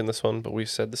tweak in this one, but we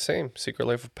said the same. Secret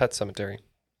Life of Pet Cemetery.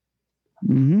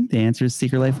 The answer is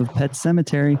Secret Life of Pet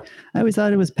Cemetery. I always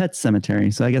thought it was Pet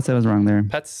Cemetery, so I guess I was wrong there.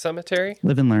 Pet Cemetery?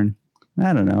 Live and learn.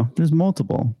 I don't know. There's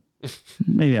multiple.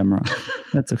 Maybe I'm wrong.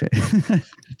 That's okay.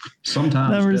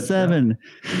 Sometimes. Number 7,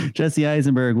 Jesse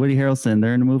Eisenberg, Woody Harrelson.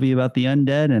 They're in a movie about the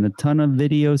undead and a ton of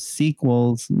video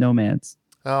sequels. Nomads.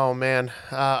 Oh, man.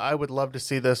 I would love to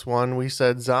see this one. We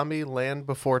said Zombie Land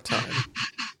Before Time.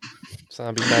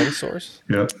 Zombie dinosaurs?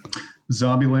 Yep.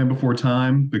 Zombie Land Before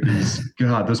Time, because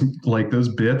God, those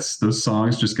bits, those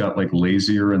songs just got like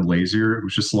lazier and lazier. It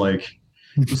was like,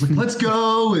 let's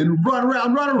go and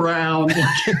run around.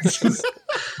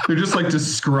 They're just like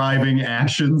describing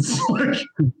actions.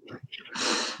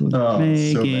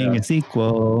 Making a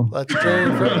sequel. Let's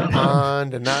drink from the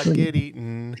pond and not get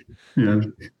eaten. Yeah.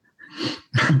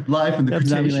 Life in the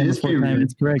Cretaceous period.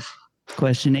 It's correct.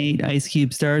 Question 8, Ice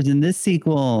Cube stars in this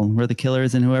sequel where the killer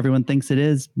isn't who everyone thinks it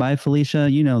is. By Felicia,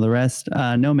 you know the rest.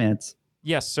 Nomads.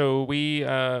 Yes, so we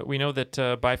know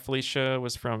that By Felicia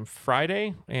was from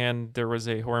Friday, and there was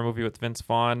a horror movie with Vince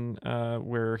Vaughn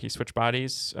where he switched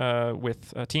bodies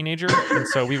with a teenager, and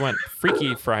so we went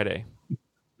Freaky Friday.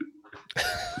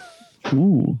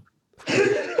 Ooh.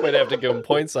 Might have to give him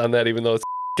points on that, even though it's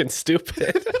f***ing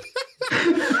stupid.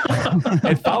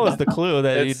 It follows the clue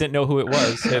that you didn't know who it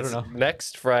was. I don't know.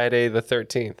 Next Friday the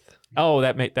 13th. Oh,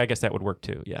 I guess that would work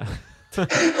too. Yeah.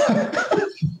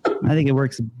 I think it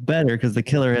works better because the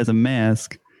killer has a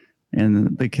mask,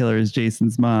 and the killer is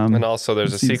Jason's mom. And also,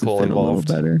 there's a sequel involved.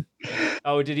 Better.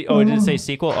 Oh, did he? Oh, did it say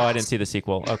sequel? Oh, I didn't see the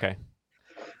sequel. Okay,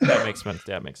 that makes sense.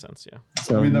 That makes sense. Yeah.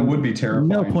 So, I mean, that would be terrifying.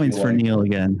 No points for Neil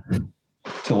again.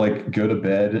 To like go to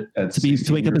bed at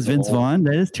to wake up as Vince Vaughn,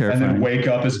 that is terrifying. And then wake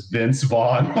up as Vince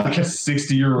Vaughn, like a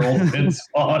 60-year-old Vince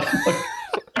Vaughn.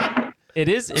 It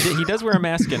is. He does wear a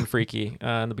mask in Freaky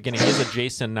in the beginning. He is a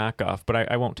Jason knockoff, but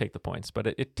I won't take the points. But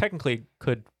it technically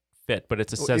could fit, but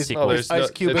it's a says sequel. There's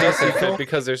Ice Cube it doesn't fit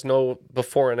because there's no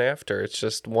before and after. It's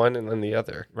just one and then the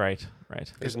other. Right.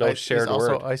 There's no shared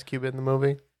word. Also, Ice Cube in the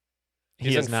movie.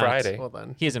 He's in Friday. Well,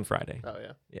 then he is in Friday. Oh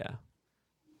yeah.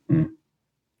 Yeah.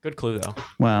 Good clue though.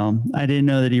 Well, I didn't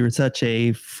know that you were such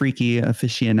a freaky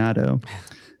aficionado.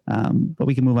 But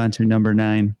we can move on to number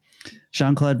 9.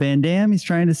 Jean-Claude Van Damme, he's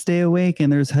trying to stay awake,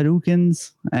 and there's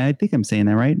Hadoukens. I think I'm saying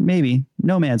that right. Maybe.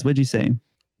 Nomads, what'd you say?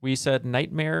 We said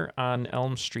Nightmare on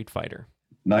Elm Street Fighter.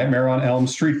 Nightmare on Elm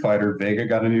Street Fighter. Vega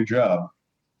got a new job.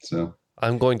 So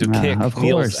I'm going to kick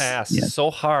Neil's ass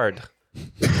so hard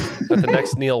that the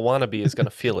next Neil wannabe is going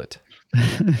to feel it.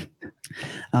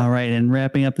 All right, and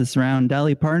wrapping up this round,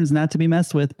 Dolly Parton's not to be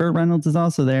messed with. Burt Reynolds is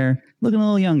also there, looking a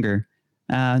little younger.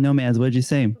 Nomads, what'd you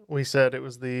say? We said it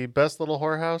was the best little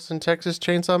whorehouse in Texas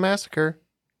Chainsaw Massacre.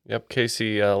 Yep,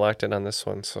 Casey locked in on this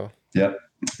one. So yep,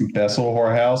 best little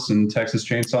whorehouse in Texas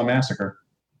Chainsaw Massacre.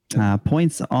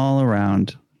 Points all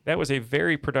around. That was a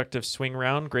very productive swing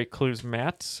round. Great clues,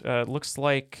 Matt. Looks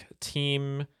like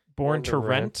Team Born to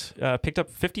Rent picked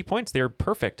up 50 points. They were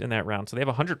perfect in that round. So they have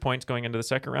 100 points going into the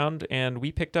second round. And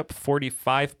we picked up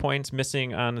 45 points,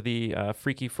 missing on the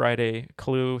Freaky Friday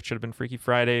clue. Should have been Freaky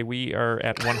Friday. We are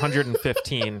at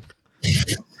 115.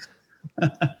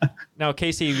 Now,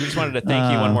 Casey, we just wanted to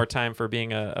thank you one more time for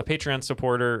being a Patreon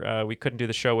supporter. We couldn't do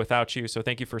the show without you. So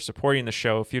thank you for supporting the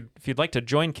show. If you'd like to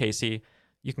join Casey,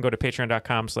 you can go to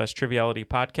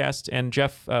patreon.com/trivialitypodcast. And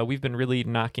Jeff, we've been really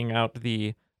knocking out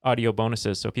the audio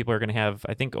bonuses, so people are going to have,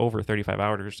 I think, over 35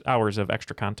 hours of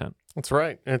extra content. That's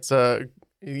right. It's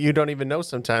you don't even know.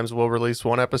 Sometimes we'll release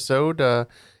one episode and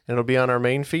it'll be on our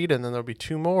main feed, and then there'll be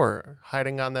 2 more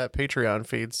hiding on that Patreon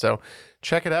feed. So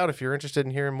check it out if you're interested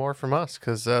in hearing more from us,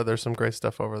 because there's some great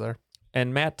stuff over there.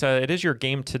 And Matt, it is your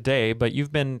game today, but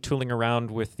you've been tooling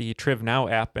around with the Triv Now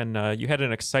app, and you had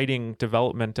an exciting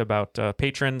development about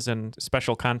patrons and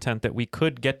special content that we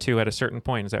could get to at a certain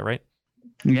point. Is that right?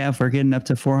 Yeah, if we're getting up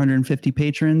to 450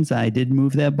 patrons, I did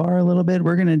move that bar a little bit.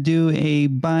 We're going to do a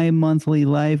bi-monthly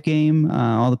live game.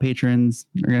 All the patrons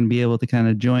are going to be able to kind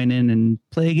of join in and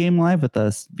play a game live with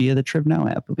us via the Triv Now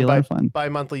app. It'll be a lot of fun.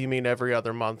 Bi-monthly, you mean every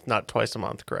other month, not twice a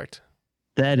month, correct?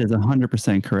 That is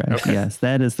 100% correct. Okay. Yes,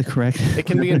 that is the correct. It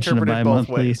can be interpreted both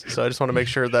bi-monthly. ways, so I just want to make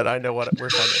sure that I know what we're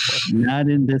signing for. Not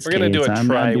in this We're going to case. do a I'm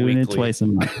not doing it tri-weekly. twice a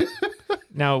month.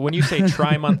 Now, when you say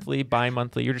tri-monthly,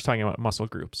 bi-monthly, you're just talking about muscle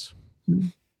groups.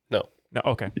 No. No,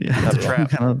 okay. Yeah, That's a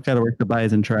trap. Got to work the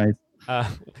buys and tries.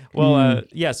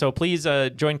 Yeah, so please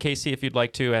join Casey if you'd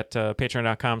like to at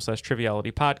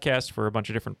patreon.com/triviality podcast for a bunch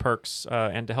of different perks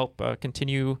and to help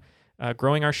continue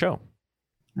growing our show.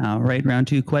 All right, round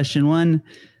 2, question 1.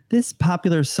 This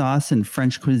popular sauce in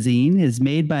French cuisine is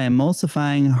made by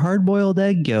emulsifying hard-boiled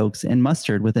egg yolks and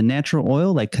mustard with a natural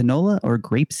oil like canola or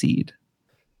grapeseed.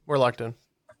 We're locked in.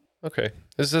 Okay.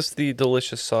 Is this the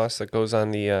delicious sauce that goes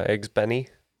on the eggs Benny?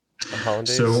 The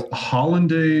hollandaise? So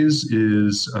hollandaise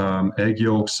is egg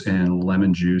yolks and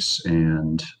lemon juice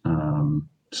and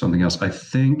something else. I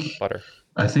think butter.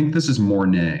 I think this is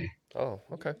Mornay. Oh,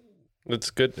 okay.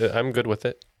 That's good. I'm good with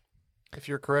it. If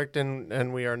you're correct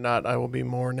and we are not, I will be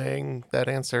mourning that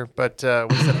answer. But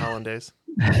we said hollandaise.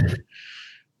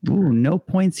 Ooh, no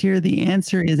points here. The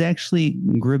answer is actually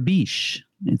grabiche.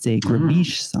 It's a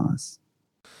grabiche sauce.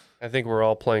 I think we're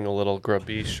all playing a little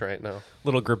grabiche right now.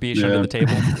 Little grabiche under the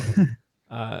table.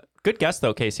 Good guess,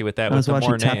 though, Casey, with that. I was with the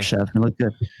watching Mornay. Top Chef. It looked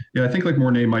good. Yeah, I think like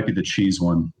Mornay might be the cheese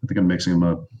one. I think I'm mixing them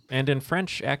up. And in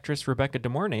French, actress Rebecca de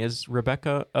Mornay is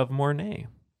Rebecca of Mornay.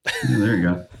 Yeah, there you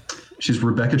go. She's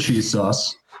Rebecca cheese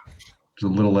sauce. It's a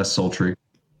little less sultry.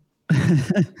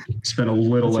 Spent a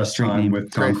little less time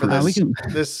with Tom For Cruise.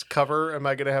 this cover, am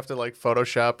I going to have to like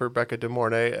Photoshop Rebecca de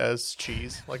Mornay as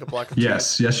cheese, like a block of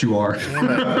cheese? Yes, you are.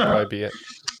 That'd probably be it.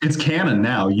 It's canon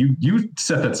now. You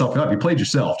set that stuff up. You played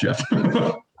yourself, Jeff.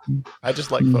 I just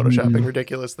like Photoshopping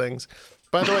ridiculous things.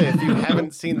 By the way, if you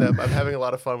haven't seen them, I'm having a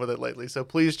lot of fun with it lately. So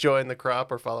please join the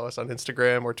crop or follow us on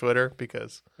Instagram or Twitter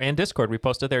because... And Discord, we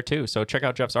posted there too. So check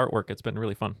out Jeff's artwork. It's been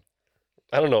really fun.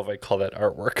 I don't know if I call that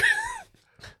artwork.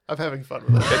 I'm having fun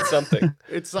with it. It's something.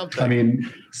 It's something. I mean,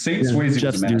 Saint Swayze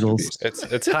Jeff's was a doodles.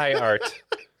 masterpiece. It's high art.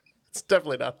 It's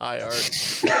definitely not high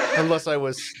art. Unless I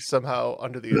was somehow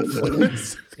under the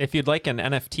influence. If you'd like an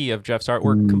NFT of Jeff's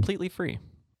artwork, completely free.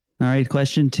 All right,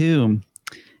 question 2.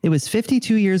 It was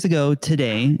 52 years ago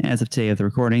today, as of today of the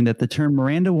recording, that the term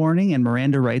Miranda warning and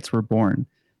Miranda rights were born.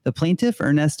 The plaintiff,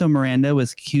 Ernesto Miranda,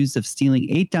 was accused of stealing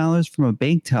 $8 from a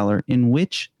bank teller in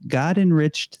which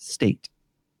God-enriched state?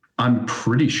 I'm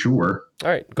pretty sure.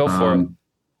 All right, go for it.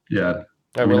 Yeah.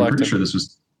 I'm I'm reluctant. pretty sure this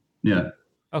was, yeah.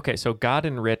 Okay, so God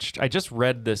enriched. I just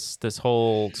read this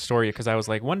whole story because I was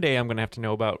like, one day I'm going to have to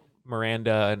know about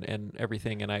Miranda and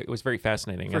everything, and it was very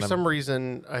fascinating. For some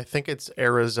reason, I think it's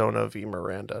Arizona v.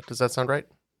 Miranda. Does that sound right?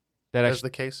 That That's the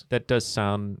case? That does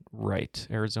sound right.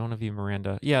 Arizona v.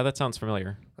 Miranda. Yeah, that sounds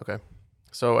familiar. Okay.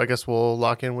 So I guess we'll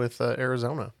lock in with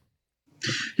Arizona.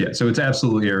 Yeah, so it's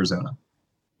absolutely Arizona.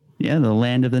 Yeah, the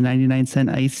land of the 99-cent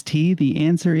iced tea. The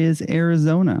answer is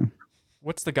Arizona.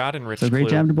 What's the God enriched So great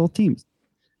clue? job to both teams.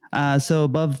 So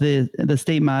above the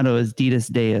state motto is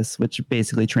Ditus Deus, which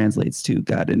basically translates to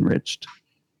God enriched.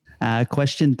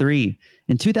 Question 3.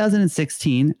 In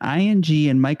 2016, ING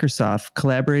and Microsoft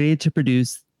collaborated to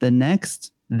produce the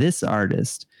next This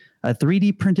Artist, a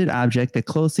 3D printed object that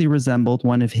closely resembled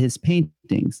one of his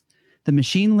paintings. The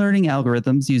machine learning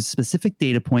algorithms use specific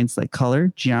data points like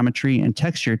color, geometry, and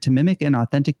texture to mimic an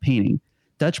authentic painting.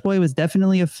 Dutch Boy was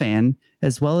definitely a fan,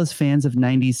 as well as fans of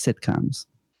 90s sitcoms.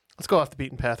 Let's go off the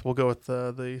beaten path. We'll go with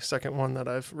the second one that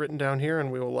I've written down here,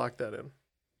 and we will lock that in.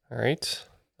 All right.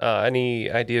 Any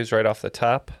ideas right off the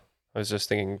top? I was just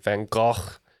thinking Van Gogh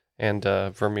and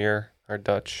Vermeer are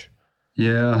Dutch.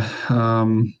 Yeah.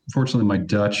 Fortunately, my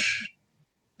Dutch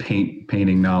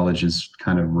painting knowledge is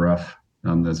kind of rough.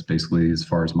 That's basically as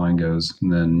far as mine goes.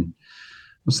 And then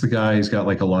what's the guy? He's got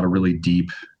like a lot of really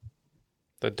deep,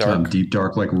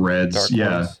 dark like reds. Dark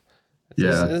yeah. ones.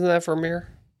 Yeah. Isn't that Vermeer?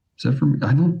 Is that Vermeer?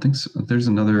 I don't think so. There's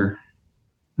another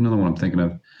one I'm thinking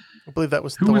of. I believe that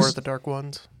was Who Thor, was- the Dark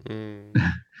Ones.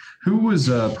 Who was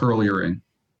Pearl Earring?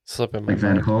 Slipping my Like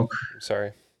Van mind. Gogh? I'm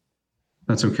sorry.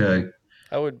 That's okay.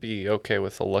 I would be okay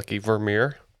with a lucky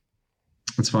Vermeer.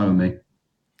 That's fine with me.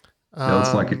 Yeah,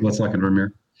 let's like it. Let's like it,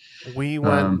 Vermeer. We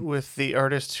went with the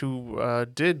artist who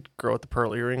did grow at the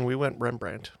Pearl Earring. We went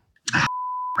Rembrandt.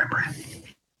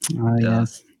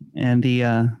 Yes. And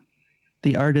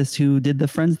the artist who did the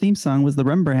Friends theme song was the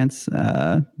Rembrandts.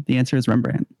 The answer is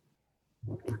Rembrandt.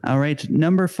 All right,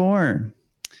 number 4.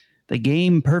 The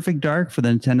game Perfect Dark for the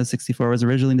Nintendo 64 was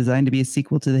originally designed to be a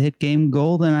sequel to the hit game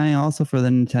GoldenEye, also for the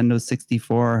Nintendo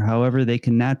 64. However, they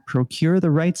could not procure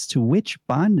the rights to which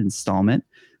Bond installment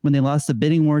when they lost the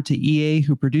bidding war to EA,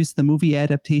 who produced the movie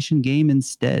adaptation game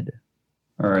instead.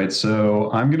 All right,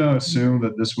 so I'm going to assume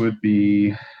that this would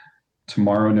be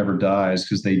Tomorrow Never Dies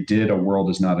because they did a World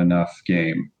Is Not Enough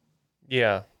game.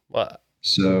 Yeah. Well,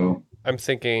 so I'm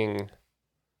thinking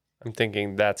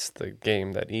that's the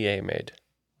game that EA made.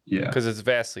 Yeah. Because it's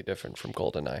vastly different from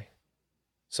GoldenEye.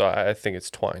 So I think it's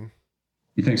Twine.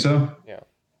 You think so? Yeah.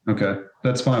 Okay.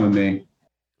 That's fine with me.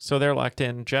 So they're locked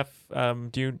in. Jeff, do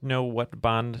you know what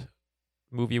Bond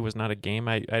movie was not a game?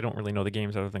 I don't really know the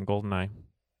games other than GoldenEye.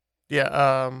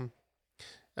 Yeah.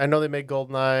 I know they made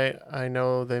GoldenEye. I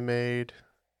know they made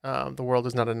The World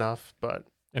Is Not Enough, but...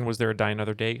 And was there a Die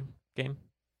Another Day game?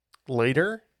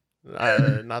 Later?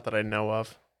 Not that I know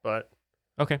of, but...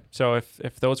 Okay, so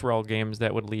if those were all games,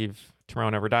 that would leave Tomorrow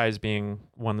Never Dies being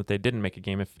one that they didn't make a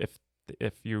game.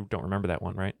 If you don't remember that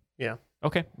one, right? Yeah.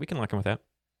 Okay, we can lock in with that.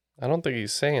 I don't think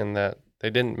he's saying that they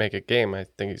didn't make a game. I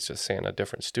think he's just saying a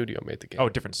different studio made the game. Oh,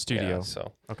 different studio. Yeah,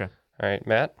 so okay. All right,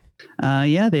 Matt.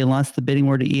 Yeah, they lost the bidding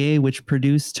war to EA, which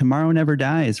produced Tomorrow Never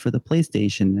Dies for the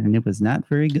PlayStation, and it was not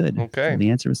very good. Okay. So the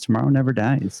answer was Tomorrow Never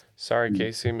Dies. Sorry,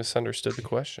 Casey, misunderstood the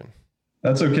question.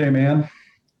 That's okay, man.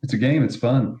 It's a game. It's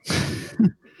fun.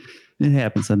 It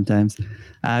happens sometimes.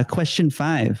 Question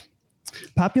 5.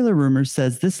 Popular rumor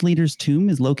says this leader's tomb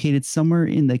is located somewhere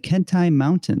in the Kentai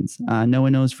Mountains. No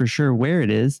one knows for sure where it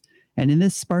is. And in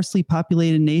this sparsely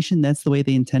populated nation, that's the way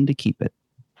they intend to keep it.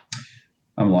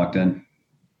 I'm locked in.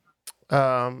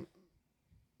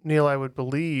 Neil, I would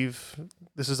believe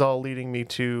this is all leading me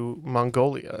to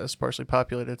Mongolia as sparsely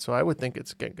populated, so I would think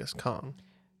it's Genghis Khan.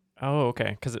 Oh,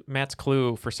 okay. Because Matt's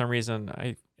clue, for some reason,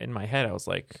 in my head, I was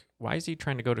like, why is he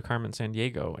trying to go to Carmen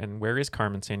Sandiego? And where is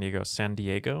Carmen Sandiego? San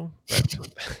Diego?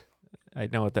 But I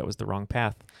know that was the wrong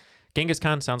path. Genghis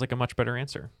Khan sounds like a much better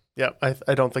answer. Yeah,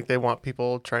 I don't think they want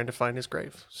people trying to find his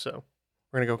grave, so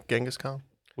we're going to go Genghis Khan.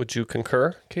 Would you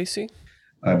concur, Casey?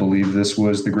 I believe this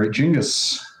was the Great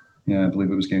Genghis. Yeah, I believe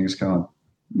it was Genghis Khan.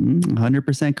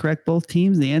 100% correct, both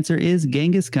teams. The answer is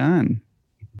Genghis Khan.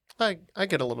 I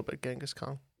get a little bit Genghis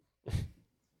Khan.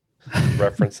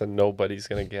 Reference that nobody's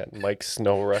going to get. Mike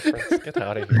Snow reference. Get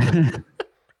out of here.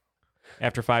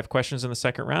 After 5 questions in the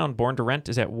second round, Born to Rent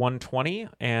is at 120,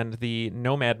 and the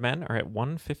Nomad Men are at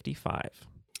 155.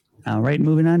 All right,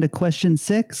 moving on to question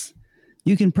 6.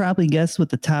 You can probably guess what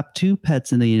the top 2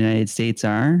 pets in the United States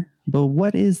are, but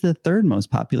what is the third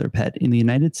most popular pet in the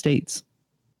United States?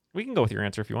 We can go with your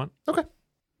answer if you want. Okay.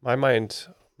 My mind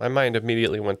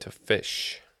immediately went to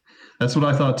fish. That's what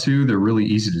I thought too. They're really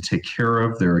easy to take care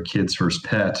of. They're a kid's first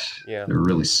pet. Yeah. They're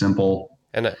really simple.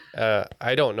 And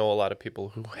I don't know a lot of people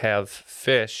who have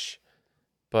fish,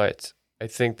 but I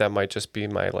think that might just be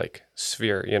my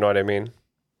sphere. You know what I mean?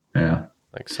 Yeah.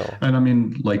 Like so. And I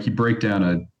mean, like you break down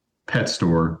a pet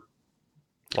store,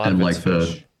 A lot of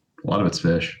it's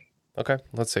fish. Okay,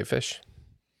 let's say fish.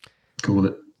 Cool with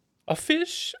it. A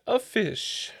fish. A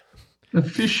fishy.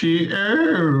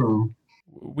 Oh.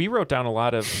 We wrote down a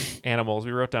lot of animals.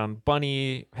 We wrote down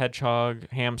bunny, hedgehog,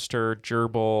 hamster,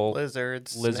 gerbil,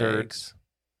 lizards,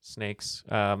 snakes.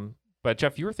 But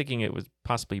Jeff, you were thinking it was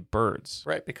possibly birds.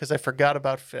 Right, because I forgot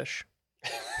about fish.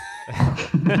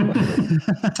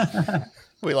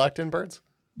 We locked in birds.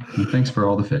 Thanks for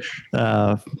all the fish.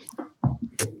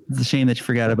 It's a shame that you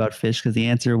forgot about fish because the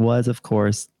answer was, of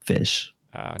course, fish.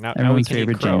 Everyone's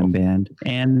favorite jam band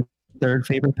and third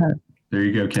favorite pet. There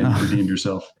you go, Ken. You redeemed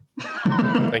yourself.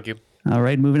 Thank you. All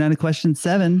right, moving on to question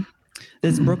 7.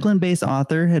 This Brooklyn-based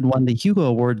author had won the Hugo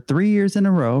Award 3 years in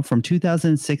a row from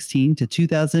 2016 to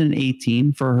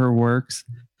 2018 for her works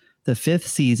The Fifth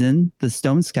Season, The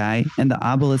Stone Sky, and The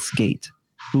Obelisk Gate.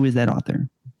 Who is that author?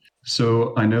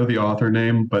 So I know the author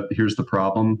name, but here's the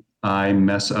problem. I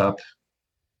mess up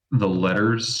the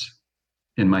letters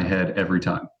in my head every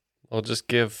time. I'll just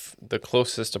give the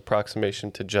closest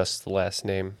approximation to just the last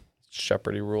name.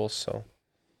 Jeopardy rules, so.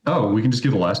 Oh, we can just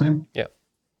give the last name? Yeah.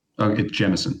 Oh, it's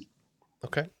Jemison.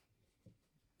 Okay.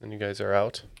 And you guys are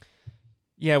out?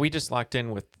 Yeah, we just locked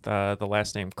in with the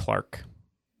last name Clark.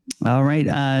 All right.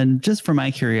 Just for my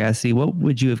curiosity, what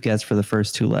would you have guessed for the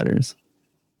first 2 letters?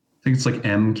 I think it's like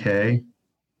MK.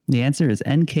 The answer is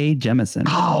N.K. Jemison.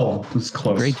 Oh, that's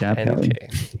close. Great job, Kelly.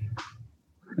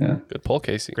 Yeah. Good poll,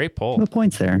 Casey. Great poll. No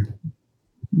points there.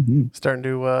 Mm-hmm. Starting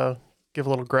to give a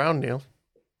little ground, Neil.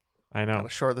 I know. Gotta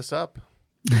shore this up.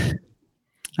 All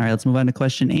right, let's move on to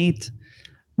question 8.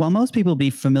 While most people be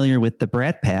familiar with the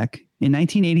Brat Pack, In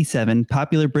 1987,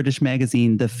 popular British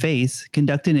magazine The Face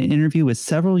conducted an interview with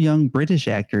several young British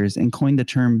actors and coined the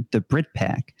term the Brit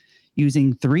Pack.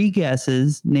 Using 3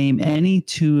 guesses, name any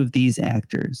 2 of these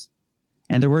actors.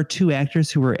 And there were 2 actors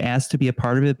who were asked to be a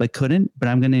part of it but couldn't, but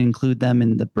I'm going to include them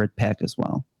in the Brit Pack as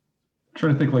well. I'm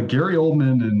trying to think, like Gary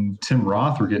Oldman and Tim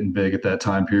Roth were getting big at that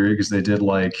time period because they did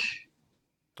like...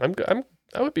 I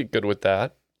would be good with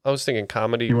that. I was thinking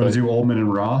comedy. You want to do Oldman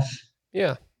and Roth?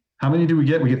 Yeah. How many do we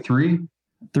get? We get 3?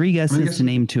 3 guesses to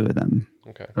name 2 of them.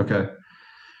 Okay.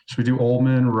 So we do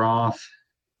Oldman, Roth.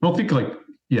 I don't think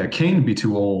Kane would be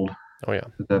too old. Oh yeah.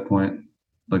 At that point,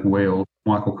 like way old.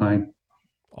 Michael Caine.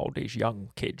 All these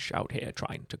young kids out here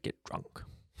trying to get drunk.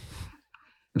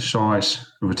 The size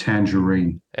of a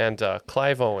tangerine. And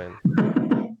Clive Owen.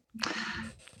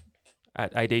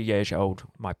 At 80 years old,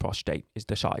 my prostate is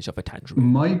the size of a tangerine.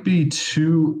 Might be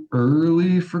too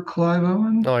early for Clive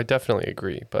Owen. No, I definitely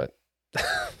agree, but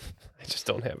I just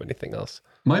don't have anything else.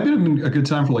 Might be a good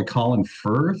time for like Colin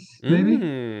Firth,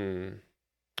 maybe.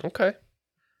 Okay.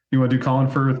 You want to do Colin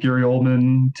Firth, Gary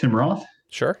Oldman, Tim Roth?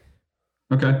 Sure.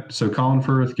 Okay, so Colin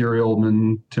Firth, Gary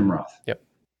Oldman, Tim Roth. Yep.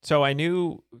 So I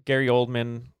knew Gary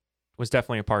Oldman was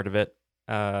definitely a part of it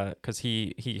because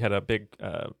he had a big,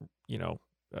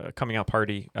 coming out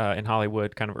party in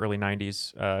Hollywood, kind of early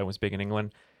 90s. It was big in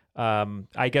England.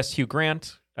 I guess Hugh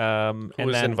Grant. Who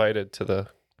was invited to the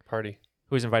party?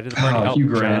 Who was invited to the party? Hugh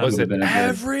Grant. Was it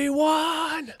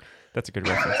everyone? That's a good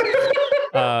reference.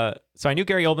 So I knew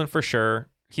Gary Oldman for sure.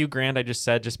 Hugh Grant, I just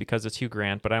said just because it's Hugh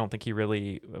Grant, but I don't think he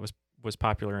really was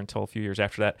popular until a few years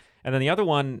after that. And then the other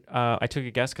one, I took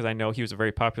a guess because I know he was a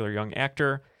very popular young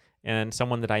actor and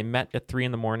someone that I met at 3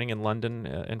 a.m. in London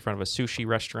in front of a sushi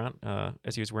restaurant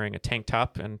as he was wearing a tank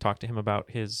top, and talked to him about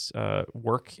his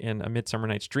work in A Midsummer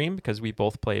Night's Dream because we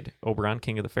both played Oberon,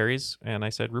 King of the Fairies, and I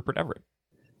said Rupert Everett.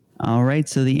 All right,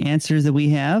 so the answers that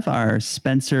we have are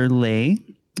Spencer Lay,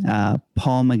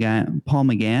 Paul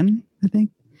McGann, I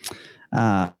think,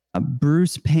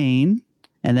 Bruce Payne,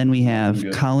 and then we have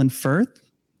Colin Firth,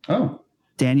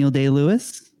 Daniel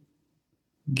Day-Lewis,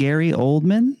 Gary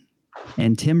Oldman,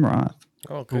 and Tim Roth.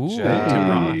 Oh, good job. Tim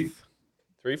Roth.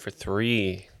 3 for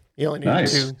 3. You only need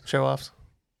 2 show-offs.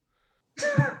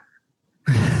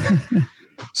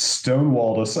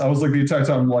 Stonewalled us. I was like the entire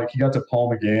time, like, he got to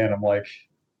Paul McGann. I'm like,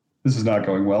 this is not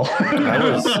going well.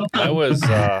 I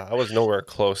was nowhere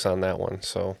close on that one,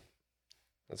 so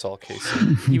that's all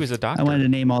Casey. He was a doctor. I wanted to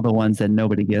name all the ones that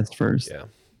nobody guessed first. Yeah.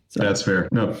 So. That's fair.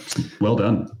 No, well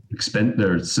done.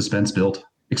 Suspense built.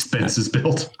 Expenses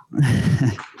built.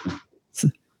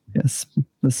 Yes,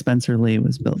 the Spencer Lee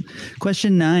was built.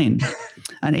 Question 9.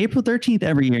 On April 13th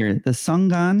every year, the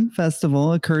Songkran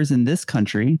Festival occurs in this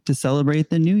country to celebrate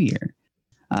the new year.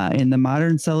 In the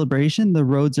modern celebration, the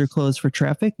roads are closed for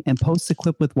traffic and posts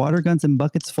equipped with water guns and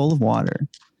buckets full of water.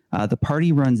 The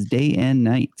party runs day and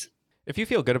night. If you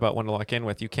feel good about one to lock in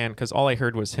with, you can, because all I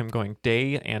heard was him going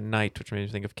day and night, which made me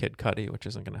think of Kid Cudi, which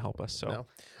isn't going to help us. So,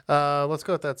 let's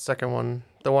go with that second one,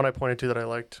 the one I pointed to that I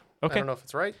liked. Okay. I don't know if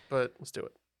it's right, but let's do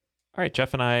it. All right,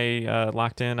 Jeff and I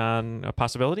locked in on a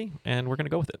possibility, and we're going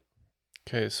to go with it.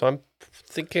 Okay, so I'm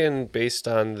thinking based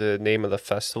on the name of the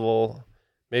festival,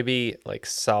 maybe like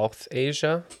South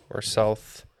Asia or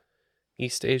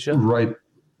Southeast Asia.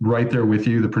 Right there with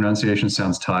you. The pronunciation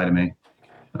sounds Thai to me.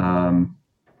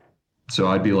 So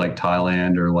I'd be like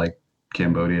Thailand or like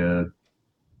Cambodia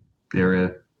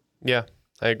area. Yeah,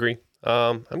 I agree.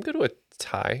 I'm good with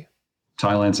Thai.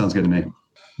 Thailand sounds good to me.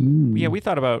 Yeah, we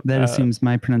thought about... That assumes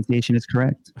my pronunciation is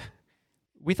correct.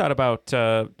 We thought about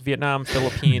Vietnam,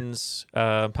 Philippines,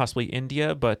 possibly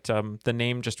India, but the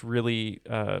name just really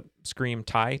screamed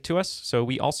Thai to us. So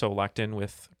we also locked in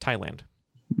with Thailand.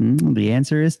 The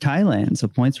answer is Thailand. So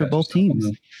points for both teams.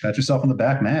 Pat yourself on the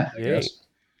back, Matt. I guess.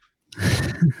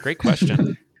 Great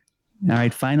question. All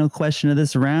right, final question of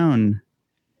this round.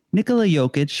 Nikola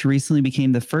Jokic recently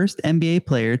became the first NBA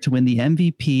player to win the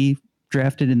MVP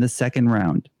drafted in the second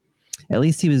round. At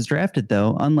least he was drafted,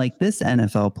 though, unlike this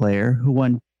NFL player who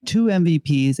won 2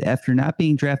 MVPs after not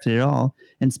being drafted at all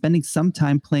and spending some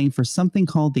time playing for something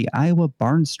called the Iowa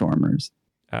Barnstormers.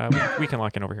 We can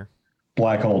lock in over here.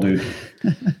 Black hole, dude.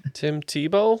 Tim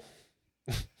Tebow?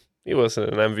 He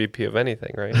wasn't an MVP of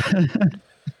anything, right?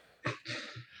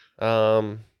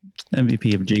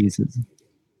 MVP of Jesus.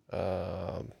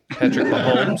 Patrick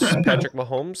Mahomes. Patrick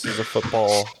Mahomes is a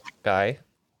football guy.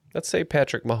 Let's say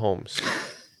Patrick Mahomes.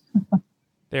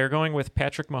 They're going with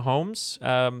Patrick Mahomes.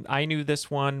 I knew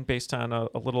this one based on a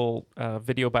little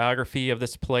video biography of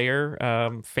this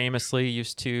player. Famously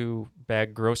used to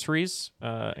bag groceries,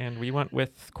 and we went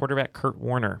with quarterback Kurt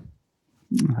Warner.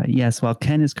 Yes, while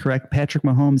Ken is correct, Patrick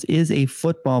Mahomes is a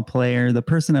football player. The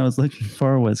person I was looking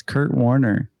for was Kurt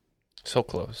Warner. So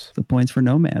close. The points for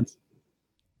Nomads.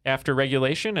 After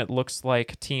regulation, it looks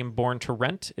like Team Born to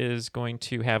Rent is going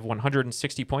to have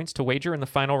 160 points to wager in the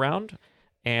final round,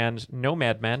 and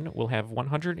Nomad Men will have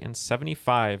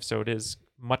 175, so it is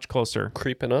much closer.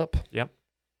 Creeping up. Yep.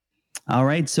 All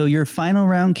right, so your final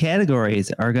round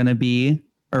categories are going to be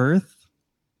Earth,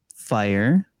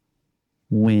 Fire,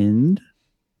 Wind,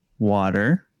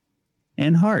 Water,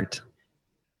 and Heart.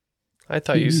 I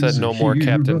thought you said no more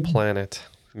Captain Planet,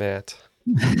 Matt.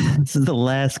 This is the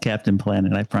last Captain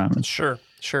Planet, I promise. Sure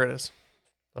it is.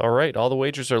 All right, all the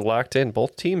wagers are locked in.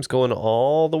 Both teams going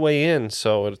all the way in,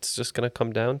 so it's just going to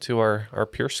come down to our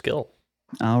pure skill.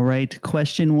 All right,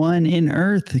 question 1. In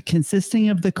Earth, consisting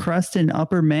of the crust and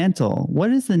upper mantle, what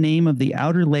is the name of the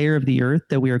outer layer of the Earth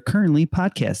that we are currently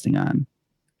podcasting on?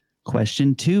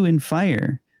 Question 2. In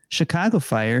Fire, Chicago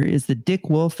Fire is the Dick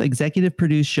Wolf executive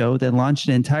produced show that launched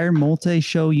an entire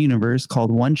multi-show universe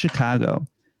called One Chicago.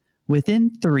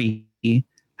 Within 3,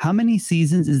 how many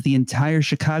seasons is the entire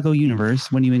Chicago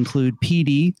universe when you include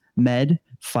PD, Med,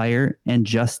 Fire, and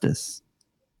Justice?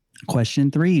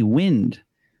 Question 3. Wind.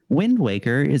 Wind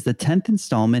Waker is the 10th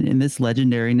installment in this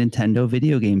legendary Nintendo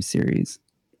video game series.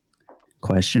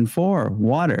 Question 4.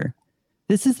 Water.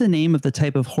 This is the name of the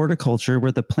type of horticulture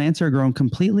where the plants are grown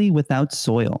completely without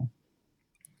soil.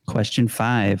 Question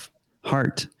 5.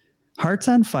 Heart. Hearts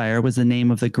on Fire was the name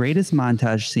of the greatest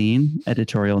montage scene,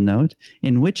 editorial note,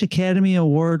 in which Academy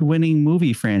Award-winning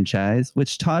movie franchise,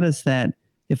 which taught us that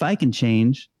if I can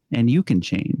change and you can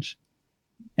change,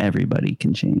 everybody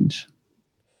can change.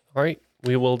 All right,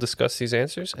 we will discuss these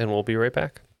answers, and we'll be right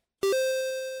back.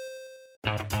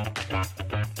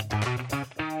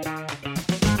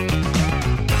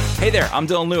 Hey there, I'm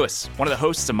Dylan Lewis, one of the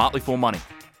hosts of Motley Fool Money.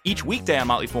 Each weekday on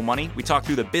Motley Fool Money, we talk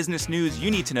through the business news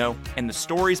you need to know and the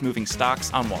stories moving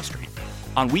stocks on Wall Street.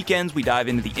 On weekends, we dive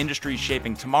into the industries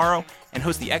shaping tomorrow and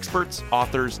host the experts,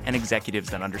 authors, and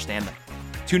executives that understand them.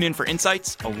 Tune in for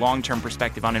insights, a long-term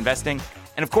perspective on investing,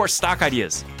 and of course, stock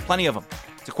ideas. Plenty of them.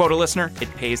 To quote a listener, it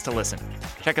pays to listen.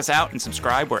 Check us out and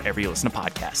subscribe wherever you listen to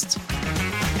podcasts.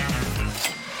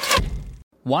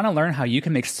 Want to learn how you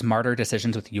can make smarter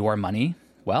decisions with your money?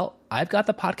 Well, I've got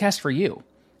the podcast for you.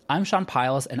 I'm Sean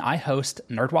Piles, and I host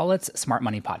NerdWallet's Smart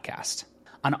Money Podcast.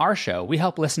 On our show, we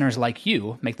help listeners like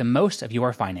you make the most of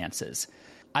your finances.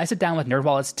 I sit down with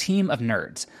NerdWallet's team of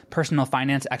nerds, personal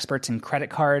finance experts in credit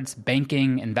cards,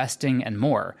 banking, investing, and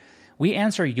more. We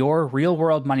answer your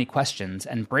real-world money questions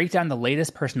and break down the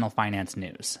latest personal finance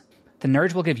news. The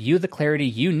nerds will give you the clarity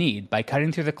you need by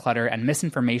cutting through the clutter and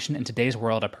misinformation in today's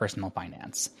world of personal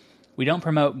finance. We don't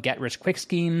promote get-rich-quick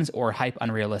schemes or hype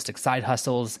unrealistic side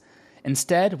hustles.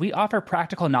 Instead, we offer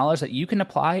practical knowledge that you can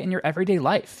apply in your everyday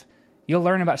life. You'll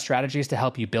learn about strategies to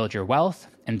help you build your wealth,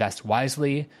 invest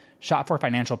wisely, shop for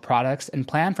financial products, and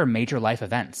plan for major life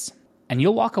events. And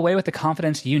you'll walk away with the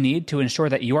confidence you need to ensure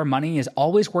that your money is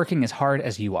always working as hard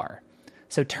as you are.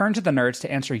 So turn to the nerds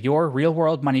to answer your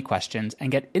real-world money questions and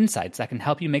get insights that can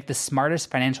help you make the smartest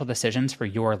financial decisions for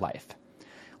your life.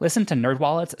 Listen to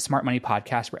NerdWallet's Smart Money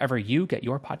Podcast wherever you get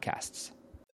your podcasts.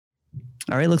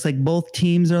 All right, looks like both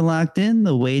teams are locked in.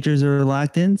 The wagers are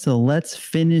locked in. So let's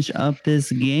finish up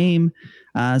this game.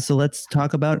 So let's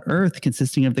talk about Earth,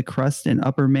 consisting of the crust and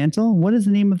upper mantle. What is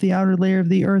the name of the outer layer of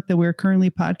the Earth that we're currently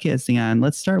podcasting on?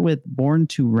 Let's start with Born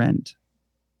to Rent.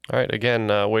 All right, again,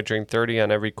 wagering 30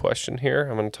 on every question here.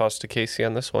 I'm going to toss to Casey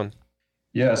on this one.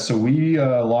 Yeah, so we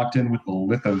locked in with the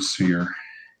lithosphere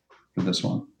for this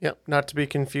one. Yep, not to be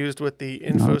confused with the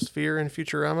infosphere in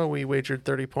Futurama. We wagered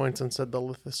 30 points and said the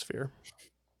lithosphere.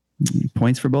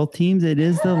 Points for both teams. It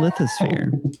is the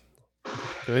lithosphere.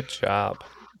 Good job.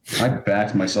 I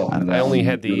backed myself into that. I only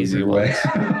had the easy ones.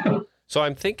 So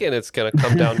I'm thinking it's going to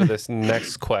come down to this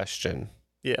next question.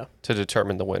 Yeah. To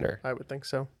determine the winner. I would think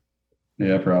so.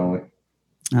 Yeah, probably.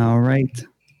 All right.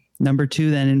 Number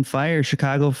 2 then in Fire,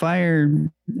 Chicago Fire.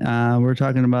 We're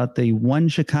talking about the One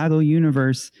Chicago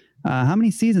universe. How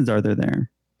many seasons are there?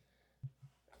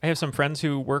 I have some friends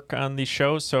who work on these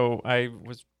shows, so I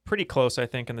was pretty close, I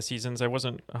think, in the seasons. I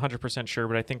wasn't 100% sure,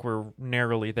 but I think we're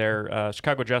narrowly there.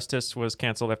 Chicago Justice was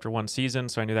canceled after 1 season,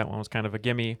 so I knew that one was kind of a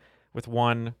gimme with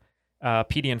 1.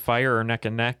 PD and Fire are neck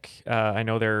and neck. I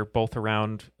know they're both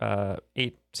around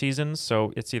 8 seasons,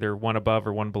 so it's either 1 above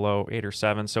or 1 below 8 or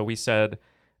 7. So we said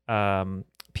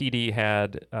PD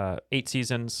had 8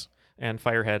 seasons and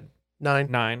Fire had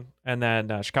 9. And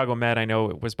then Chicago Med, I know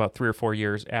it was about 3 or 4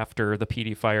 years after the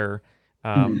PD Fire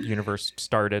universe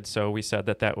started. So we said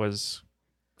that was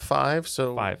 5.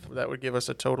 So 5. That would give us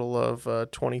a total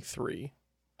of 23.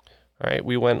 All right,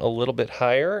 we went a little bit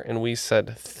higher, and we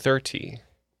said 30.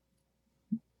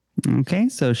 Okay,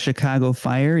 so Chicago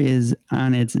Fire is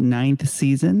on its 9th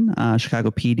season. Chicago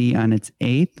PD on its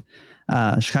 8th.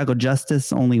 Chicago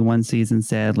Justice, only 1 season,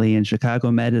 sadly. And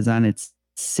Chicago Med is on its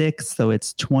 6th, so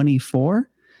it's 24.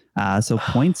 So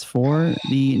points for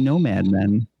the Nomad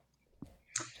Men.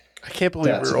 I can't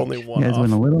believe we were only one you guys off.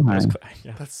 went a little high.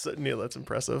 That's Neil. That's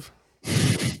impressive.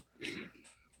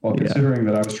 Well, considering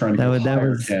that I was trying to go higher,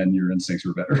 was... Ken, your instincts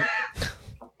were better.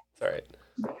 All right.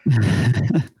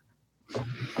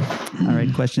 All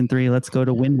right, question 3. Let's go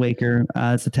to Wind Waker.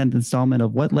 It's the 10th installment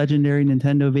of what legendary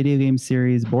Nintendo video game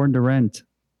series Born to Rent?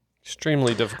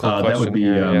 Extremely difficult question. That would be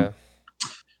here,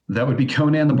 that would be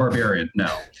Conan the Barbarian.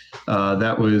 No,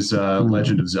 that was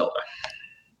Legend of Zelda.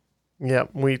 Yeah,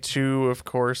 we too, of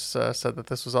course, said that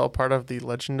this was all part of the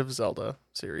Legend of Zelda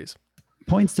series.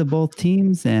 Points to both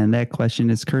teams, and that question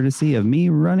is courtesy of me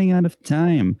running out of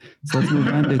time. So let's move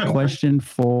on to question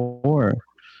 4.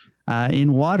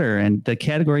 In water, and the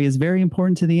category is very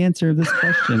important to the answer of this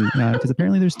question because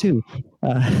apparently there's 2.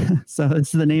 So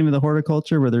this is the name of the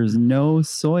horticulture where there's no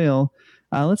soil.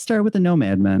 Let's start with the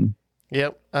Nomad Men.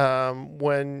 Yep.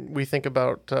 When we think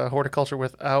about horticulture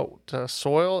without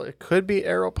soil, it could be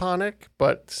aeroponic,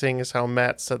 but seeing as how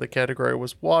Matt said the category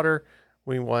was water,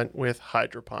 we went with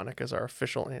hydroponic as our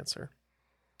official answer.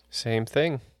 Same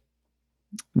thing.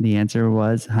 The answer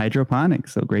was hydroponic.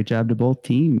 So great job to both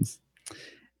teams.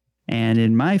 And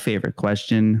in my favorite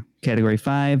question, category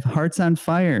 5, Hearts on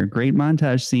Fire. Great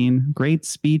montage scene. Great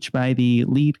speech by the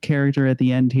lead character at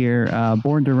the end here.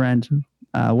 Born to Rent.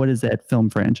 What is that film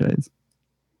franchise?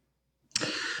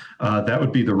 That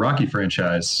would be the Rocky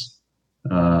franchise,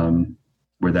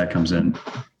 where that comes in.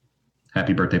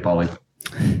 Happy birthday, Polly.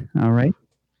 All right.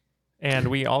 And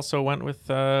we also went with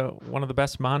one of the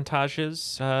best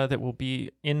montages that will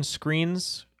be in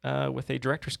screens with a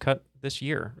director's cut this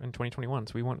year in 2021.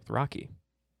 So we went with Rocky.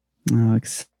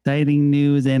 Exciting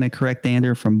news and a correct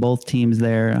answer from both teams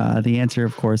there. The answer,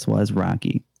 of course, was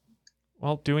Rocky.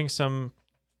 Well, doing some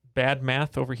bad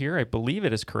math over here, I believe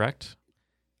it is correct.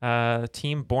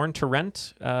 Team Born to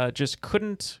Rent just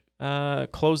couldn't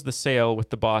close the sale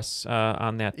with the boss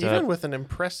on that. Even with an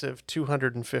impressive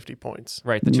 250 points.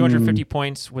 Right. The 250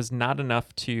 points was not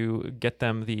enough to get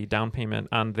them the down payment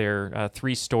on their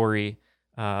 3-story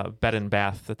bed and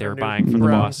bath that they were buying from the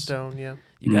boss. Stone, yeah.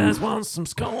 You guys want some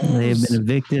scones? They've been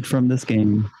evicted from this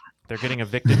game. They're getting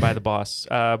evicted by the boss.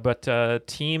 But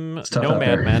Team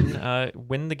Nomad Men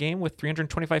win the game with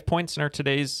 325 points and are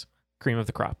today's cream of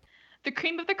the crop. The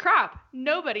cream of the crop.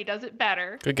 Nobody does it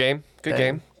better. Good game. Good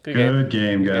game. Good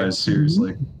game, guys.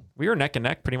 Seriously. We were neck and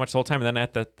neck pretty much the whole time. And then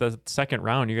at the second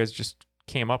round, you guys just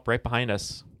came up right behind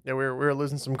us. Yeah, we were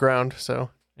losing some ground.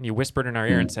 So. And you whispered in our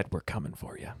ear and said, "We're coming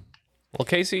for you." Well,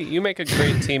 Casey, you make a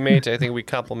great teammate. I think we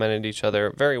complimented each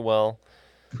other very well.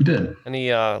 We did.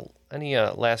 Any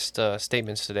last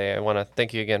statements today? I want to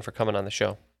thank you again for coming on the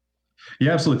show.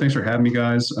 Yeah, absolutely. Thanks for having me,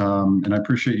 guys. And I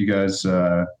appreciate you guys,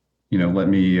 let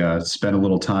me spend a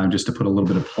little time just to put a little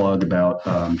bit of plug about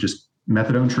just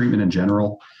methadone treatment in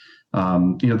general.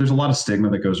 There's a lot of stigma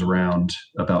that goes around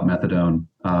about methadone.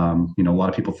 A lot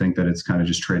of people think that it's kind of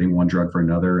just trading one drug for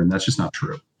another, and that's just not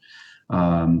true.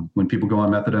 When people go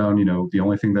on methadone, the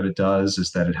only thing that it does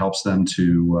is that it helps them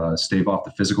to stave off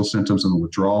the physical symptoms and the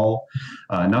withdrawal,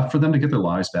 enough for them to get their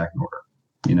lives back in order.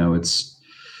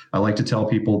 I like to tell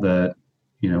people that,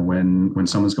 when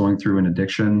someone's going through an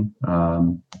addiction,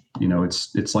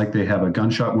 it's like they have a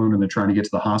gunshot wound and they're trying to get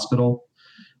to the hospital,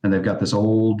 and they've got this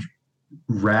old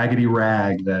raggedy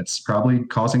rag that's probably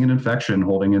causing an infection,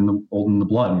 holding in the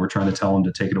blood, and we're trying to tell them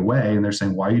to take it away, and they're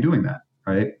saying, "Why are you doing that?"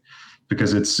 Right?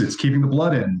 Because it's keeping the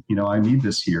blood in. I need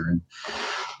this here, and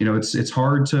it's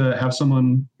hard to have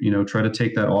someone try to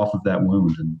take that off of that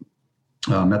wound, and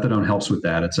methadone helps with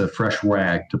that. It's a fresh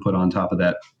rag to put on top of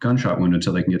that gunshot wound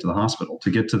until they can get to the hospital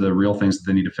to get to the real things that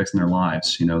they need to fix in their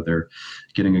lives. They're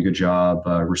getting a good job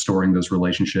restoring those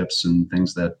relationships and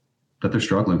things that they're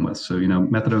struggling with. So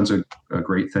methadone's a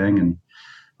great thing,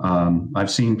 and I've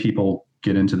seen people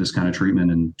get into this kind of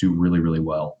treatment and do really, really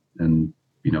well, and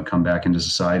come back into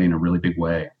society in a really big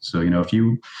way. So, if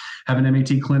you have an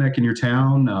MAT clinic in your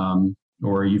town,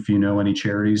 or if you know any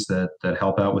charities that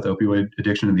help out with opioid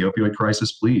addiction and the opioid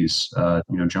crisis, please,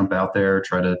 jump out there,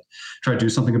 try to do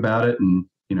something about it. And,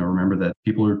 remember that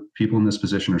people in this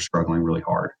position are struggling really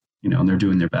hard, and they're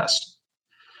doing their best.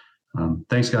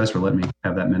 Thanks, guys, for letting me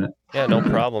have that minute. Yeah, no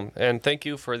problem. And thank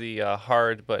you for the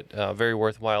hard but very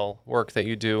worthwhile work that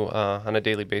you do on a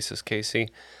daily basis, Casey.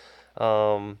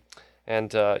 I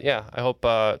hope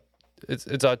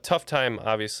it's a tough time,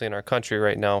 obviously, in our country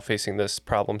right now, facing this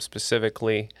problem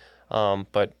specifically.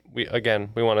 But we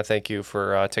want to thank you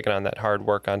for taking on that hard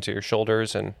work onto your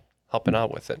shoulders and helping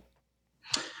out with it.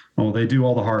 Well, they do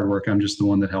all the hard work. I'm just the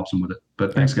one that helps them with it.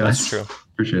 But thanks, guys. That's true.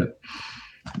 Appreciate it.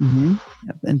 Mm-hmm.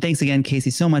 And thanks again, Casey,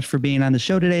 so much for being on the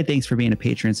show today. Thanks for being a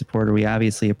Patreon supporter. We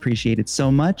obviously appreciate it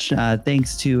so much.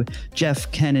 Thanks to Jeff,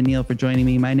 Ken, and Neil for joining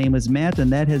me. My name is Matt,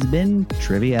 and that has been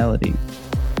Triviality.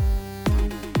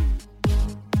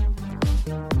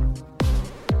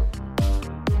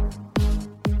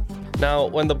 Now,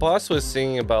 when the boss was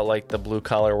singing about like the blue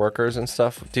collar workers and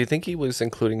stuff, do you think he was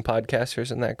including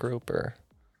podcasters in that group, or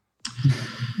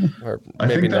I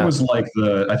think that was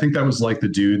like the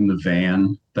dude in the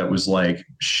van that was like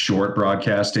short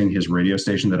broadcasting his radio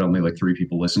station that only like 3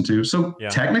 people listened to. So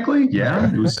technically,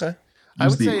 it was. Okay. I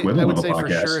would say for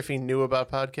sure if he knew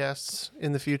about podcasts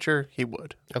in the future, he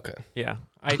would. Okay. Yeah.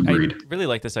 I really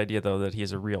like this idea though that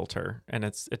he's a realtor, and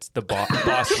it's the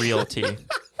boss realty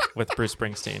with Bruce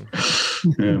Springsteen.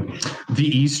 Yeah. The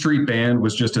E Street Band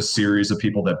was just a series of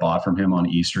people that bought from him on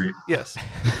E Street. Yes.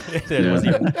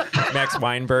 Max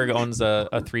Weinberg owns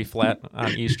a 3 flat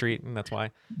on E Street, and that's why.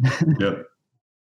 Yep.